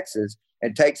town Texas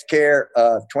and takes care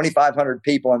of 2,500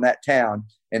 people in that town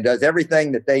and does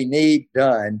everything that they need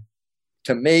done,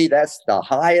 to me, that's the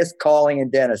highest calling in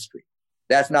dentistry.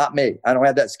 That's not me. I don't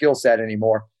have that skill set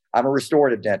anymore. I'm a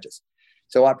restorative dentist.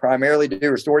 So I primarily do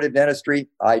restorative dentistry.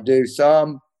 I do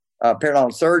some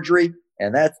periodontal surgery,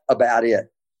 and that's about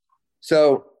it.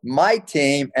 So my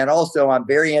team, and also I'm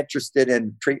very interested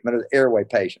in treatment of the airway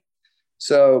patient.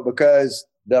 So because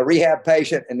the rehab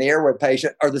patient and the airway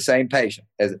patient are the same patient,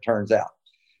 as it turns out.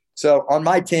 So on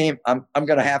my team, I'm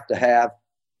going to have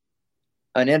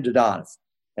an endodontist,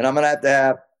 and I'm going to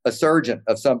have a surgeon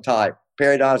of some type,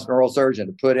 periodontist, neurosurgeon,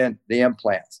 to put in the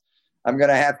implants. I'm going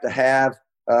to have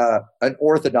an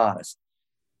orthodontist.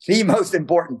 The most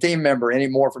important team member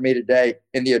anymore for me today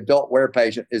in the adult wear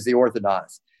patient is the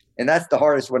orthodontist. And that's the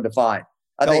hardest one to find.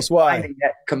 I think finding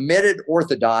that committed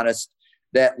orthodontist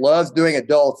that loves doing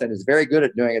adults and is very good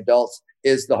at doing adults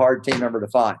is the hard team member to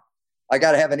find. I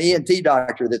got to have an ENT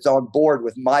doctor that's on board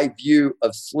with my view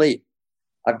of sleep.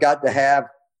 I've got to have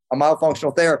a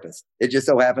myofunctional therapist. It just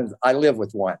so happens I live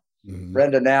with one. Mm-hmm.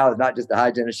 Brenda now is not just a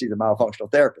hygienist, she's a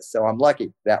myofunctional therapist. So I'm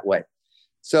lucky that way.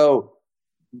 So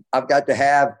I've got to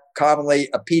have commonly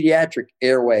a pediatric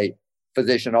airway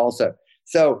physician also.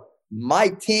 So my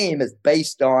team is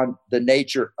based on the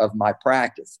nature of my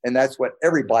practice. And that's what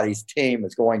everybody's team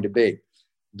is going to be.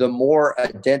 The more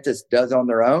a dentist does on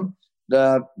their own,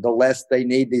 the less they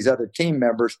need these other team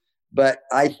members. But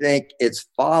I think it's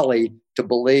folly to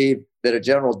believe that a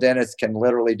general dentist can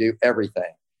literally do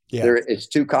everything. Yeah. It's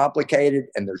too complicated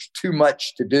and there's too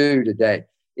much to do today.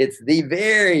 It's the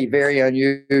very, very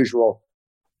unusual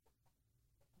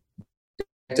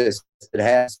dentist that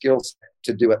has skills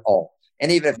to do it all.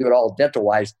 And even if they do it all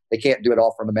dental-wise, they can't do it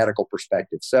all from a medical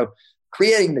perspective. So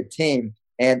creating the team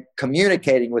and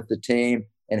communicating with the team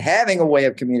and having a way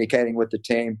of communicating with the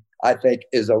team, I think,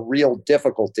 is a real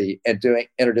difficulty in doing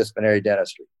interdisciplinary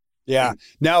dentistry. Yeah.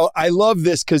 Now, I love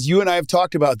this because you and I have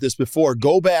talked about this before.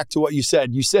 Go back to what you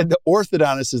said. You said the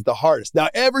orthodontist is the hardest. Now,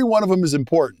 every one of them is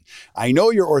important. I know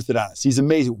your orthodontist. He's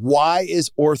amazing. Why is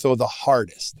ortho the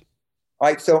hardest? All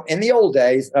right. So in the old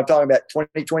days, I'm talking about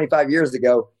 20, 25 years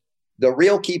ago, the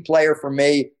real key player for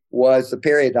me was the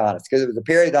periodontist, because it was the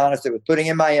periodontist that was putting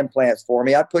in my implants for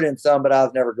me. I put in some, but I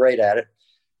was never great at it.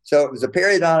 So it was a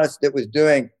periodontist that was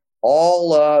doing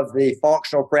all of the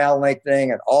functional crown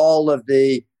lengthening and all of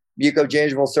the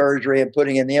mucogingival surgery and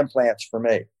putting in the implants for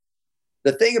me.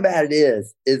 The thing about it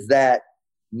is that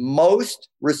most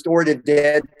restorative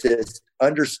dentists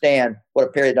understand what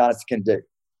a periodontist can do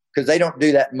because they don't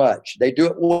do that much. They do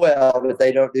it well, but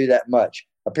they don't do that much.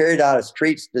 A periodontist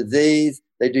treats disease,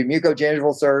 they do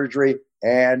mucogingival surgery,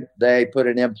 and they put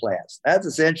in implants. That's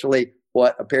essentially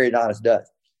what a periodontist does.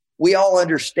 We all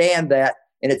understand that,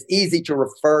 and it's easy to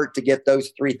refer to get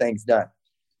those three things done.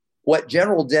 What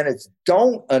general dentists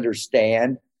don't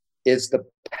understand is the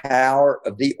power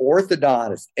of the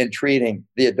orthodontist in treating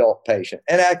the adult patient,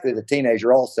 and actually the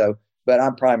teenager also, but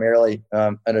I'm primarily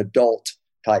an adult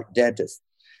type dentist.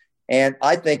 And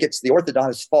I think it's the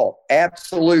orthodontist's fault.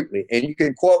 Absolutely. And you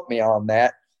can quote me on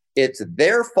that. It's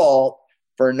their fault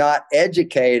for not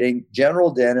educating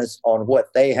general dentists on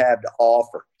what they have to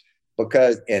offer.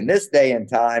 Because in this day and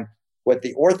time, what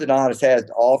the orthodontist has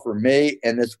to offer me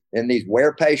and these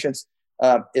wear patients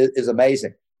is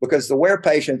amazing. Because the wear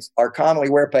patients are commonly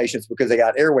wear patients because they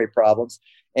got airway problems.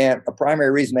 And a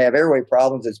primary reason they have airway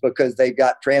problems is because they've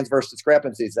got transverse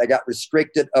discrepancies. They got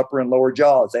restricted upper and lower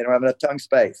jaws. They don't have enough tongue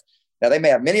space. Now, they may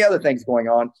have many other things going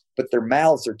on, but their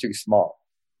mouths are too small.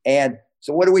 And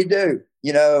so what do?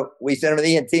 You know, we send them to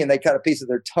the ENT and they cut a piece of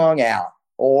their tongue out.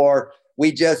 Or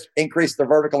we just increase the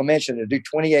vertical dimension and do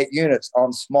 28 units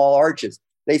on small arches.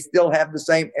 They still have the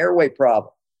same airway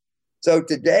problem. So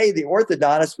today, the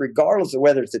orthodontist, regardless of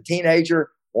whether it's a teenager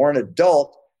or an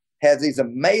adult, has these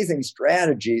amazing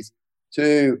strategies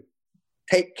to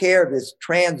take care of this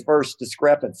transverse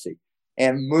discrepancy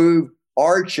and move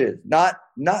arches, not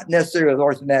necessarily with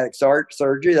orthodontic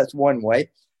surgery. That's one way,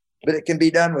 but it can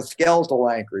be done with skeletal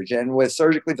anchorage and with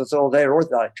surgically facilitated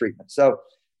orthodontic treatment. So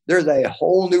there's a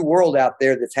whole new world out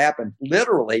there that's happened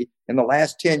literally in the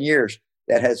last 10 years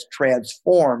that has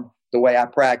transformed the way I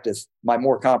practice my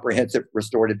more comprehensive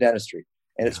restorative dentistry.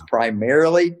 And it's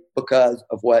primarily because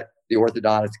of what the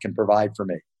orthodontist can provide for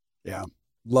me. Yeah,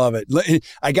 love it.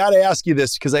 I got to ask you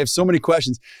this because I have so many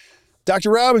questions.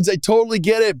 Dr. Robbins, I totally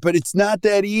get it, but it's not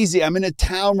that easy. I'm in a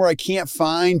town where I can't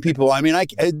find people. I mean, I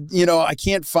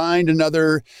can't find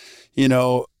another,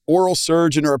 oral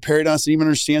surgeon or a periodontist that even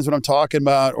understands what I'm talking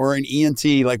about, or an ENT.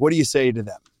 Like, what do you say to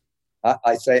them?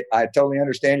 I say, I totally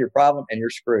understand your problem and you're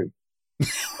screwed.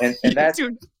 And that's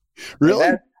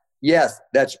really? Yes,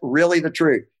 that's really the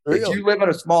truth. Really? If you live in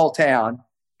a small town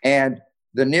and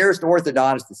the nearest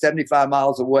orthodontist is 75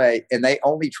 miles away and they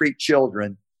only treat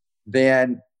children,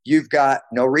 then you've got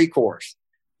no recourse.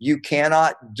 You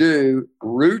cannot do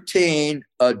routine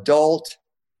adult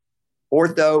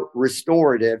ortho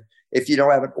restorative if you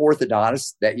don't have an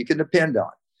orthodontist that you can depend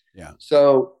on. Yeah.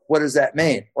 So what does that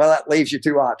mean? Well, that leaves you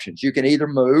two options. You can either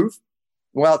move,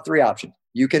 three options.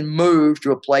 You can move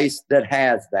to a place that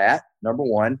has that, number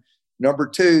one. Number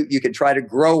two, you can try to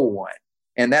grow one,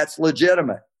 and that's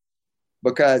legitimate.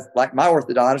 because like my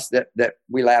orthodontist that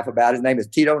we laugh about, his name is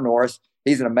Tito Norris.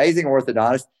 He's an amazing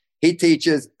orthodontist. He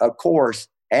teaches a course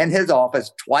and his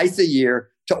office twice a year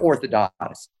to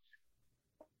orthodontists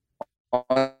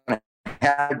on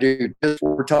how to do just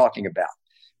what we're talking about.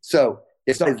 So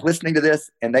if somebody's listening to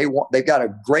this and they've got a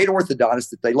great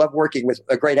orthodontist that they love working with,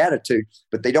 a great attitude,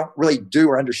 but they don't really do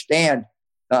or understand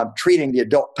treating the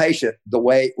adult patient the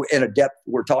way in a depth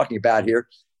we're talking about here,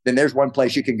 then there's one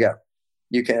place you can go.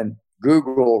 You can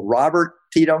Google Robert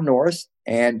Tito Norris,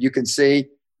 and you can see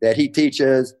that he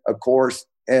teaches a course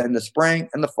in the spring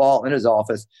and the fall in his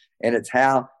office, and it's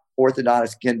how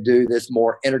orthodontists can do this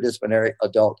more interdisciplinary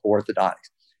adult orthodontics.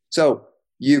 So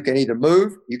you can either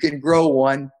move, you can grow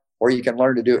one, or you can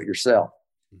learn to do it yourself.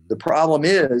 The problem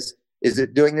is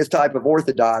that doing this type of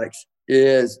orthodontics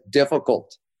is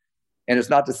difficult. And it's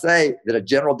not to say that a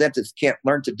general dentist can't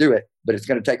learn to do it, but it's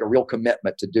going to take a real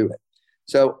commitment to do it.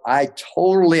 So I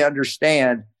totally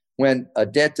understand when a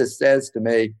dentist says to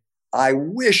me, I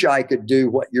wish I could do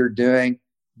what you're doing,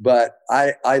 but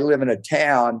I live in a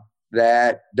town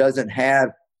that doesn't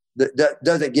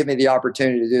give me the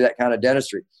opportunity to do that kind of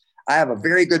dentistry. I have a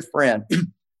very good friend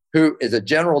who is a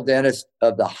general dentist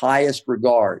of the highest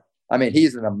regard. I mean,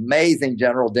 he's an amazing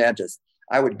general dentist.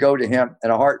 I would go to him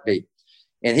in a heartbeat.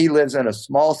 And he lives in a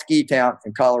small ski town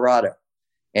in Colorado.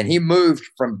 And he moved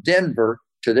from Denver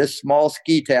to this small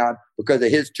ski town because of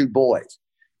his two boys.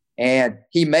 And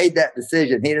he made that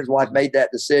decision. He and his wife made that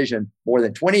decision more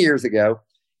than 20 years ago.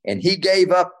 And he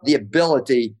gave up the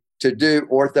ability to do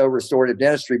ortho restorative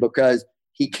dentistry because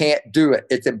he can't do it.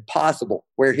 It's impossible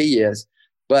where he is.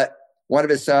 But one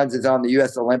of his sons is on the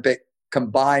U.S. Olympic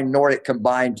Nordic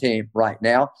combined team right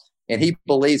now. And he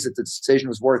believes that the decision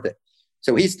was worth it.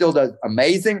 So he still does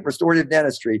amazing restorative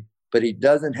dentistry, but he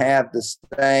doesn't have the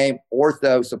same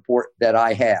ortho support that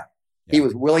I have. Yeah. He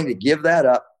was willing to give that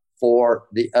up for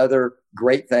the other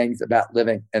great things about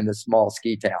living in this small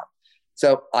ski town.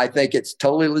 So I think it's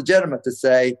totally legitimate to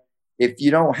say, if you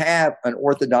don't have an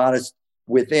orthodontist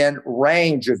within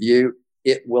range of you,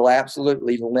 it will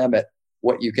absolutely limit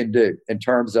what you can do in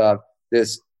terms of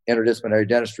this interdisciplinary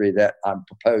dentistry that I'm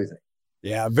proposing.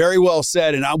 Yeah, very well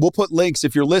said. And we'll put links,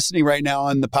 if you're listening right now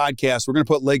on the podcast, we're going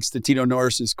to put links to Tito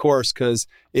Norris's course because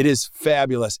it is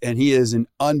fabulous. And he is an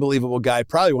unbelievable guy,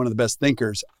 probably one of the best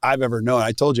thinkers I've ever known.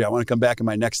 I told you I want to come back in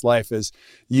my next life as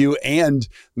you, and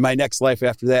my next life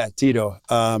after that, Tito.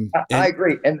 I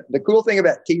agree. And the cool thing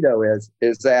about Tito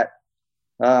is that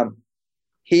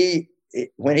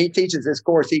when he teaches this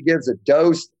course, he gives a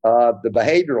dose of the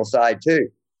behavioral side too.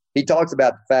 He talks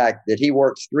about the fact that he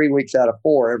works 3 weeks out of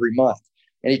 4 every month.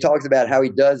 And he talks about how he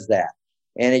does that.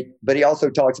 But he also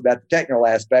talks about the technical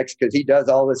aspects because he does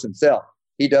all this himself.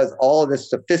 He does all of this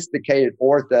sophisticated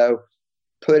ortho,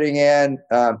 putting in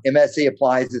MSE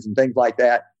appliances and things like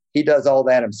that. He does all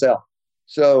that himself.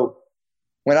 So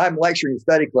when I'm lecturing in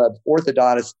study clubs,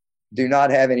 orthodontists do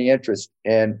not have any interest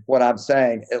in what I'm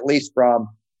saying, at least from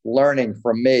learning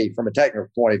from me from a technical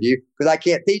point of view, because I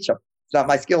can't teach them. It's not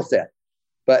my skill set.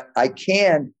 But I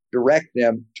can direct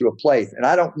them to a place. And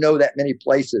I don't know that many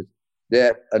places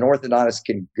that an orthodontist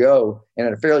can go and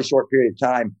in a fairly short period of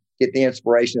time get the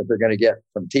inspiration that they're going to get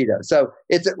from Tito. So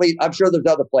it's at least, I'm sure there's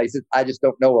other places. I just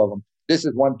don't know of them. This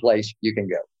is one place you can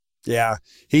go. Yeah.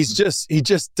 He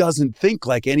just doesn't think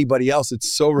like anybody else.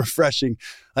 It's so refreshing.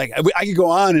 Like I could go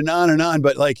on and on and on,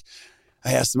 but like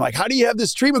I asked him, like, how do you have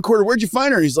this treatment quarter? Where'd you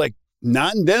find her? And he's like,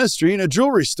 not in dentistry, in a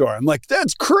jewelry store. I'm like,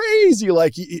 that's crazy.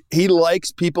 Like he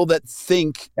likes people that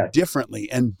think differently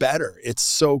and better. It's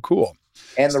so cool.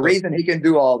 And the reason he can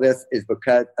do all this is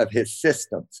because of his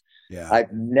systems. Yeah.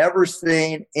 I've never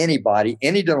seen anybody,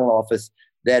 any dental office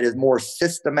that is more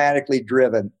systematically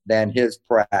driven than his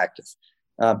practice.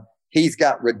 He's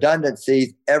got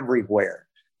redundancies everywhere.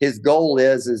 His goal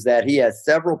is that he has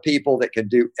several people that can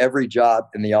do every job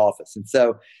in the office. And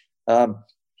so,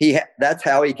 that's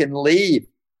how he can leave,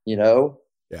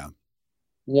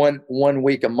 one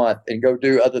week a month and go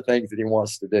do other things that he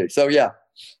wants to do. So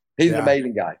he's an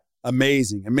amazing guy.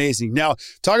 Amazing. Now,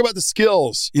 talk about the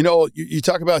skills. You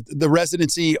talk about the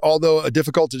residency, although a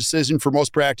difficult decision for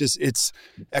most practice, it's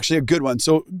actually a good one.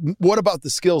 So what about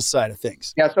the skills side of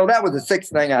things? Yeah, so that was the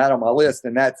sixth thing I had on my list,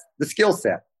 and that's the skill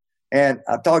set. And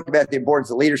I've talked about the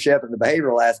importance of leadership and the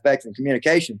behavioral aspects and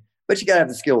communication, but you got to have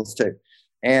the skills too.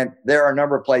 And there are a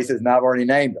number of places, and I've already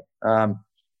named them.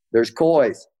 There's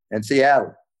Coy's in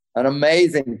Seattle, an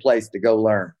amazing place to go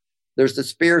learn. There's the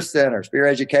Spear Center, Spear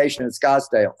Education in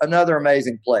Scottsdale, another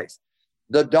amazing place.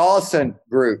 The Dawson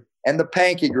Group and the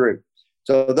Pankey Group.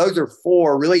 So those are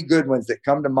 4 really good ones that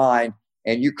come to mind,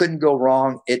 and you couldn't go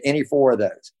wrong at any 4 of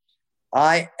those.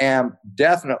 I am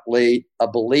definitely a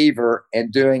believer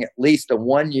in doing at least a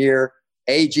 1-year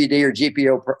AGD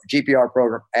or GPR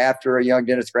program after a young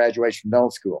dentist graduates from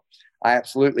dental school. I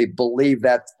absolutely believe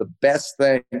that's the best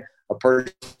thing a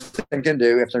person can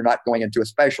do if they're not going into a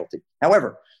specialty.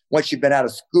 However, once you've been out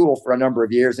of school for a number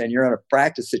of years and you're in a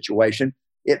practice situation,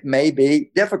 it may be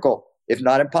difficult, if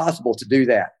not impossible, to do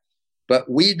that. But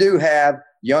we do have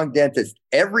young dentists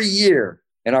every year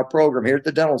in our program here at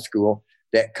the dental school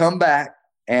that come back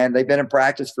and they've been in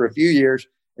practice for a few years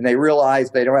and they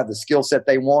realize they don't have the skill set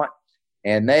they want.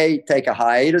 And they take a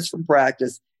hiatus from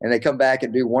practice and they come back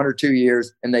and do 1 or 2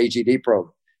 years in the AGD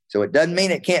program. So it doesn't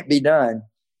mean it can't be done.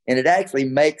 And it actually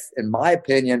makes, in my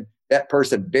opinion, that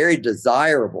person very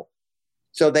desirable.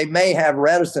 So they may have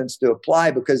reticence to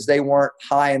apply because they weren't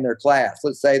high in their class.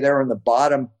 Let's say they're in the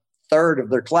bottom third of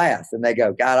their class and they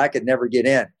go, God, I could never get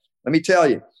in. Let me tell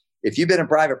you, if you've been in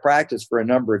private practice for a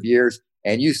number of years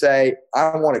and you say,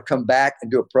 I want to come back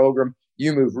and do a program,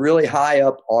 you move really high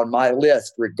up on my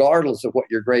list, regardless of what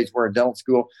your grades were in dental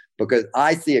school, because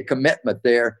I see a commitment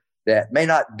there that may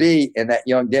not be in that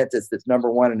young dentist that's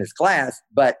number one in his class,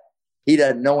 but he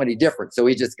doesn't know any different. So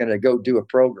he's just going to go do a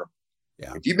program.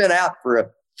 Yeah. If you've been out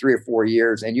for 3 or 4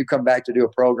 years and you come back to do a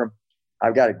program,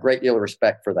 I've got a great deal of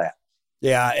respect for that.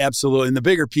 Yeah, absolutely. And the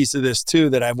bigger piece of this too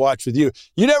that I've watched with you,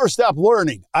 you never stop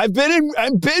learning. I've been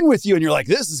with you and you're like,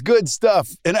 this is good stuff.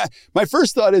 And my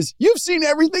first thought is, you've seen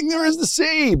everything there is to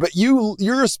see, but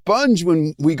you're a sponge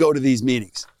when we go to these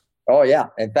meetings. Oh yeah.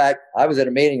 In fact, I was at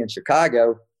a meeting in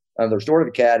Chicago, the Restorative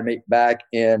Academy, back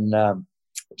in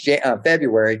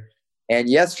February. And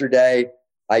yesterday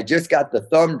I just got the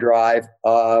thumb drive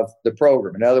of the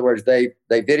program. In other words, they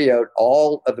videoed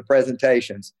all of the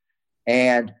presentations,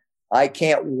 and I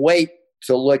can't wait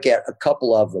to look at a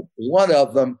couple of them. One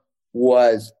of them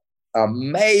was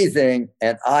amazing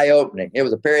and eye-opening. It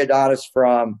was a periodontist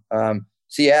from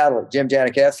Seattle, Jim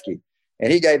Janikowski,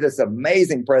 and he gave this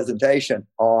amazing presentation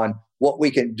on what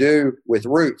we can do with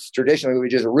roots. Traditionally, we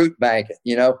just root bank it.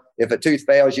 You know, if a tooth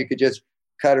fails, you could just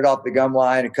cut it off the gum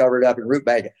line and cover it up and root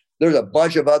bank it. There's a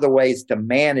bunch of other ways to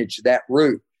manage that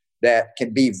root that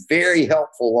can be very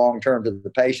helpful long-term to the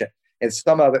patient. And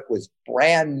some of it was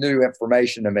brand new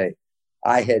information to me.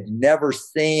 I had never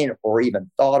seen or even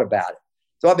thought about it.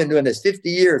 So I've been doing this 50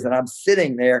 years, and I'm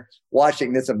sitting there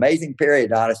watching this amazing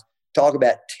periodontist talk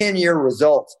about 10-year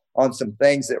results on some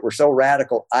things that were so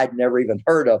radical I'd never even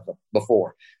heard of them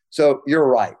before. So you're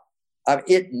right.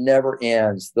 It never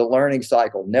ends. The learning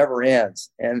cycle never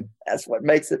ends. And that's what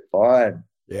makes it fun.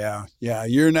 Yeah.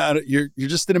 You're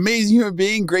just an amazing human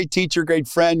being, great teacher, great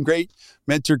friend, great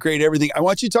mentor, great everything. I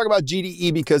want you to talk about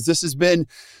GDE because this has been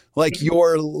like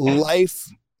your life,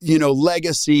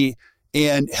 legacy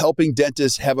and helping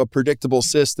dentists have a predictable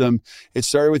system. It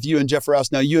started with you and Jeff Rouse.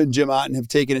 Now you and Jim Otten have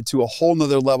taken it to a whole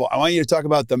nother level. I want you to talk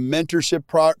about the mentorship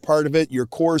part of it, your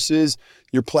courses,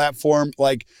 your platform.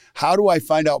 Like, how do I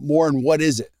find out more and what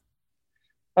is it?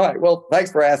 All right. Well,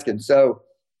 thanks for asking. So,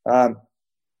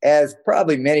 as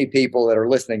probably many people that are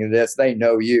listening to this, they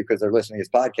know you because they're listening to this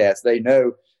podcast. They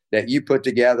know that you put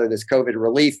together this COVID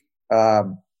relief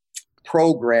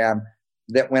program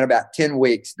that went about 10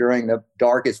 weeks during the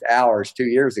darkest hours 2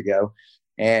 years ago.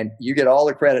 And you get all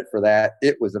the credit for that.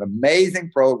 It was an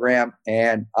amazing program,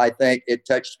 and I think it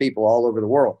touched people all over the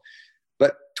world.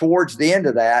 But towards the end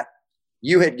of that,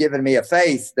 you had given me a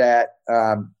face that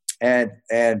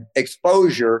and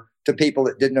exposure to people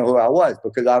that didn't know who I was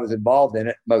because I was involved in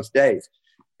it most days.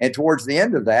 And towards the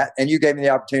end of that, and you gave me the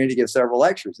opportunity to give several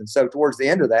lectures. And so towards the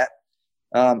end of that,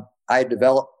 I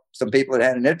developed some people that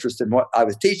had an interest in what I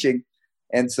was teaching.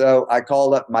 And so I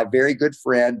called up my very good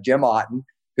friend, Jim Otten,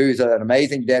 who's an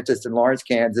amazing dentist in Lawrence,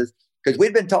 Kansas, because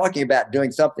we'd been talking about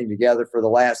doing something together for the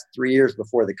last 3 years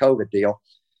before the COVID deal.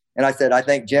 And I said, I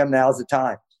think, Jim, now's the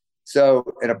time. So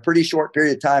in a pretty short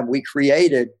period of time, we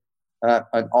created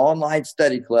an online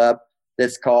study club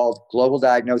that's called Global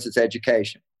Diagnosis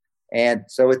Education. And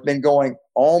so it's been going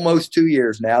almost 2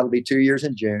 years now. It'll be 2 years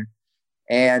in June.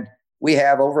 And we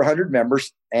have over 100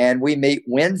 members, and we meet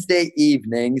Wednesday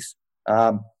evenings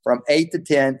from 8 to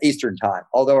 10 Eastern time,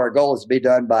 although our goal is to be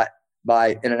done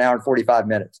by in an hour and 45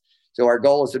 minutes. So our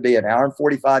goal is to be an hour and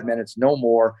 45 minutes, no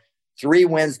more, 3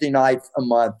 Wednesday nights a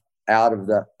month out of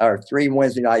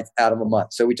a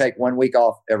month. So we take 1 week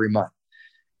off every month.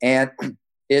 And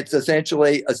it's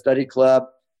essentially a study club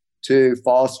to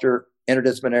foster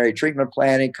interdisciplinary treatment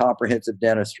planning, comprehensive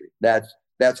dentistry. That's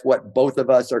what both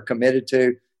of us are committed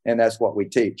to, and that's what we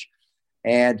teach.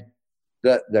 And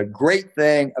the great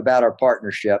thing about our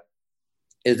partnership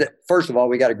is that, first of all,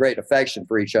 we got a great affection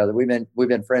for each other. We've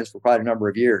been friends for quite a number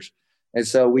of years. And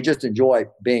so we just enjoy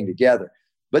being together.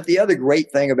 But the other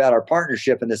great thing about our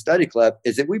partnership in the study club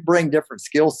is that we bring different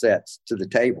skill sets to the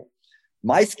table.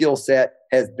 My skill set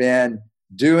has been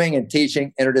doing and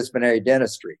teaching interdisciplinary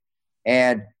dentistry.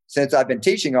 And since I've been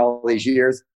teaching all these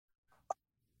years,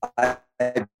 I've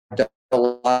done a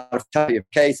lot of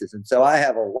cases. And so I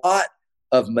have a lot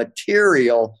of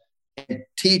material in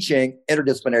teaching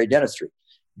interdisciplinary dentistry.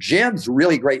 Jim's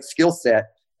really great skill set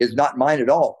is not mine at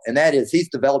all. And that is, he's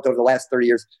developed over the last 30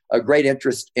 years a great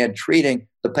interest in treating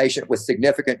the patient with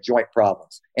significant joint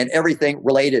problems and everything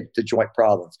related to joint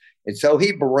problems. And so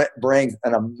he brings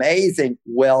an amazing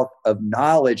wealth of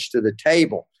knowledge to the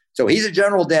table. So he's a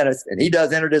general dentist and he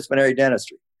does interdisciplinary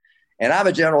dentistry. And I'm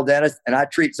a general dentist and I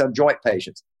treat some joint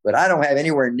patients, but I don't have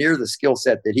anywhere near the skill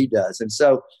set that he does. And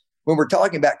so when we're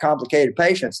talking about complicated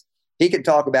patients, he can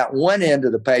talk about one end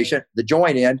of the patient, the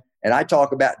joint end, and I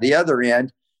talk about the other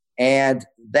end. And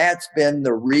that's been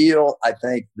the real, I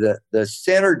think, the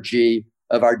synergy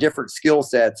of our different skill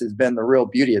sets has been the real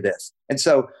beauty of this. And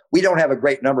so we don't have a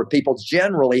great number of people.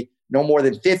 Generally, no more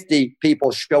than 50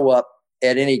 people show up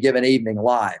at any given evening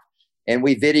live. And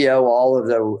we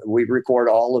we record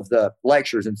all of the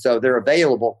lectures. And so they're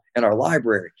available in our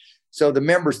library. So the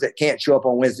members that can't show up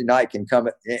on Wednesday night can come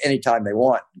anytime they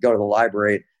want, go to the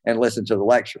library and listen to the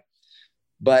lecture.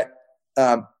 But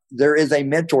there is a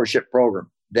mentorship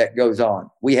program that goes on.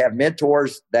 We have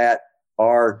mentors that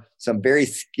are some very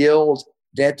skilled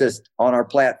dentists on our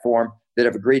platform that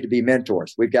have agreed to be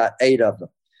mentors. We've got 8 of them.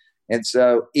 And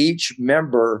so each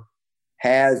regular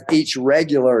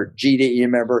GDE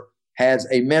member has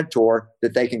a mentor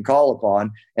that they can call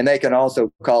upon, and they can also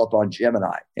call upon Jim and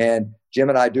I. And Jim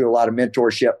and I do a lot of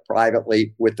mentorship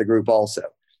privately with the group also,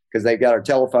 because they've got our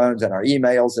telephones and our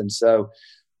emails. And so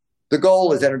the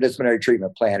goal is interdisciplinary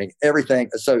treatment planning, everything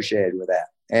associated with that.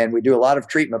 And we do a lot of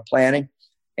treatment planning,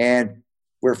 and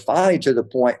we're finally to the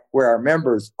point where our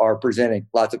members are presenting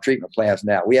lots of treatment plans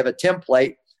now. We have a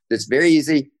template that's very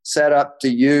easy set up to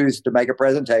use to make a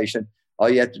presentation. All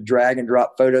you have to drag and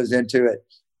drop photos into it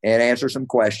and answer some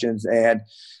questions. And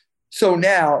so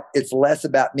now it's less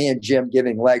about me and Jim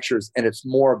giving lectures, and it's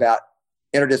more about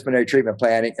interdisciplinary treatment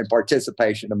planning and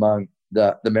participation among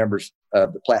the members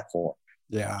of the platform.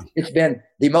 Yeah. It's been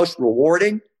the most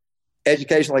rewarding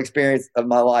educational experience of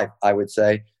my life, I would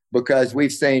say, because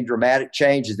we've seen dramatic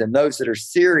changes in those that are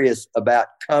serious about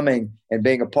coming and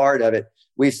being a part of it.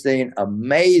 We've seen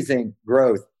amazing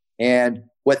growth and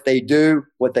what they do,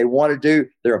 what they want to do,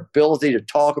 their ability to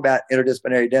talk about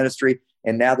interdisciplinary dentistry.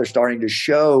 And now they're starting to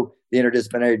show the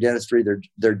interdisciplinary dentistry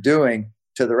they're doing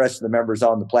to the rest of the members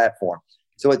on the platform.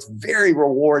 So it's very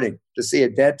rewarding to see a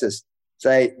dentist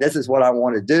say, this is what I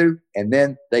want to do. And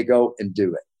then they go and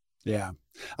do it. Yeah.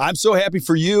 I'm so happy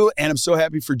for you, and I'm so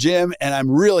happy for Jim, and I'm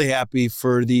really happy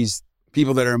for these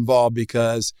people that are involved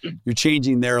because you're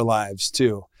changing their lives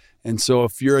too. And so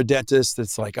if you're a dentist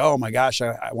that's like, oh my gosh,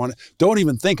 I want to, don't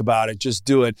even think about it, just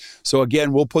do it. So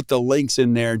again, we'll put the links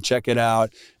in there and check it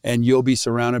out, and you'll be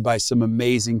surrounded by some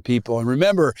amazing people. And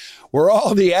remember, we're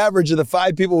all the average of the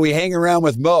 5 people we hang around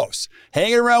with most.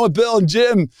 Hanging around with Bill and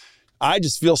Jim, I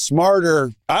just feel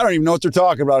smarter. I don't even know what they're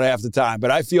talking about half the time, but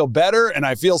I feel better and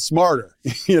I feel smarter.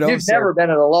 You've never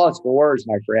been at a loss for words,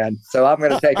 my friend. So I'm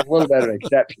going to take a little bit of an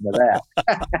exception to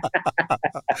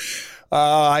that.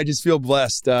 I just feel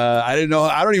blessed. I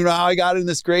don't even know how I got in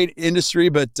this great industry,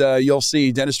 but you'll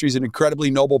see dentistry is an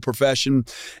incredibly noble profession.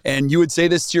 And you would say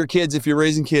this to your kids if you're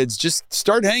raising kids, just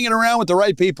start hanging around with the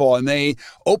right people, and they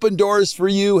open doors for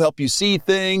you, help you see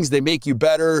things. They make you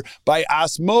better by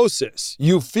osmosis.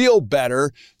 You feel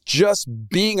better just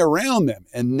being around them.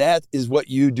 And that is what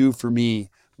you do for me,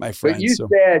 my friend. But you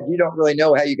said you don't really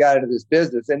know how you got into this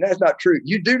business, and that's not true.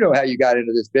 You do know how you got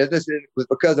into this business, and it was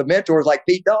because of mentors like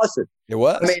Pete Dawson. It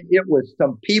was. I mean, it was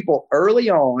some people early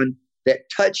on that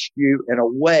touched you in a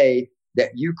way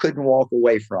that you couldn't walk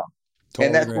away from. Totally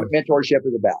and that's agree. What mentorship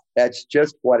is about. That's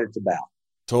just what it's about.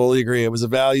 Totally agree. It was a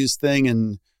values thing,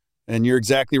 and you're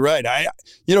exactly right.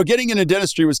 Getting into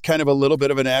dentistry was kind of a little bit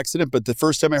of an accident, but the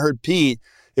first time I heard Pete,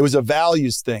 it was a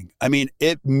values thing. I mean,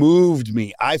 it moved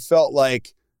me. I felt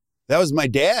like that was my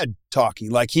dad talking.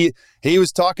 Like he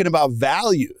was talking about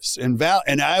values and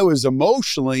I was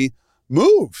emotionally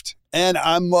moved. And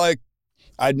I'm like,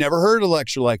 I'd never heard a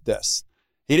lecture like this.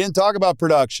 He didn't talk about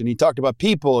production. He talked about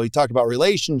people. He talked about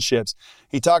relationships.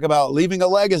 He talked about leaving a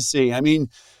legacy. I mean,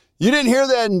 you didn't hear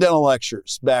that in dental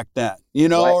lectures back then,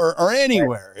 right. or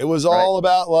anywhere. Right. It was all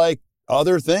about like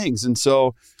other things. And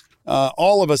so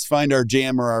all of us find our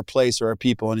jam or our place or our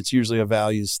people, and it's usually a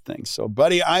values thing. So,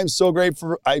 buddy, I'm so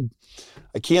grateful. I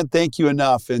can't thank you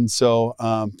enough. And so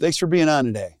thanks for being on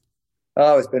today.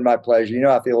 Oh, it's been my pleasure. You know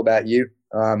how I feel about you.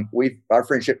 Our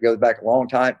friendship goes back a long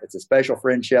time. It's a special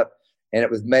friendship, and it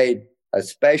was made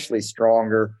especially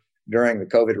stronger during the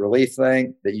COVID relief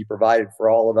thing that you provided for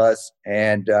all of us.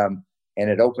 And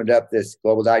it opened up this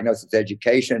global diagnosis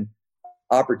education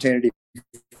opportunity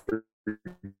for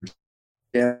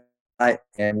Jim,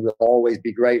 and we'll always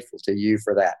be grateful to you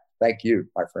for that. Thank you,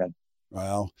 my friend.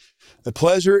 Well, the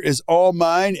pleasure is all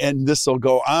mine, and this will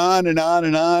go on and on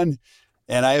and on.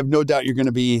 And I have no doubt you're going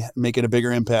to be making a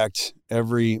bigger impact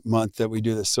every month that we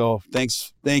do this. So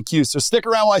thank you. So stick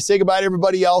around while I say goodbye to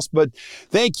everybody else. But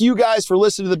thank you guys for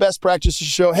listening to the Best Practices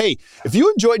Show. Hey, if you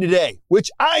enjoyed today,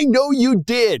 which I know you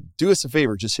did, do us a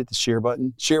favor. Just hit the share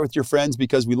button. Share it with your friends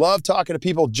because we love talking to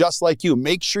people just like you.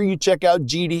 Make sure you check out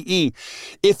GDE.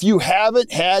 If you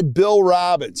haven't had Bill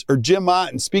Robbins or Jim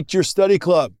Otten speak to your study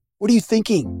club, what are you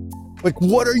thinking? Like,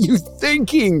 what are you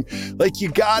thinking? Like, you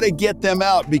got to get them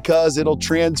out because it'll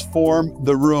transform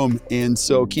the room. And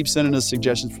so keep sending us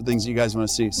suggestions for things you guys want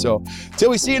to see. So till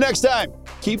we see you next time,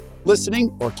 keep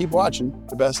listening or keep watching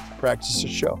the Best Practices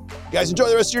Show. You guys enjoy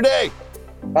the rest of your day.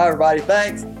 Bye, everybody.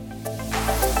 Thanks.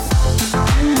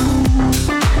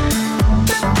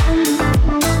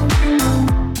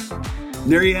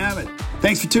 There you have it.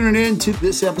 Thanks for tuning in to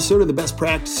this episode of the Best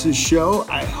Practices Show.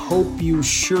 I hope you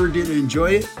sure did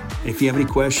enjoy it. If you have any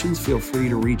questions, feel free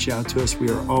to reach out to us. We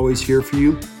are always here for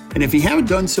you. And if you haven't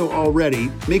done so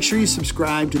already, make sure you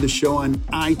subscribe to the show on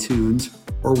iTunes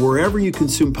or wherever you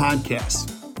consume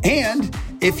podcasts. And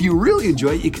if you really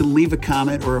enjoy it, you can leave a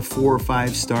comment or a 4 or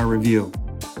 5 star review.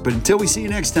 But until we see you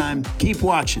next time, keep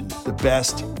watching the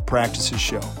Best Practices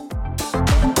Show.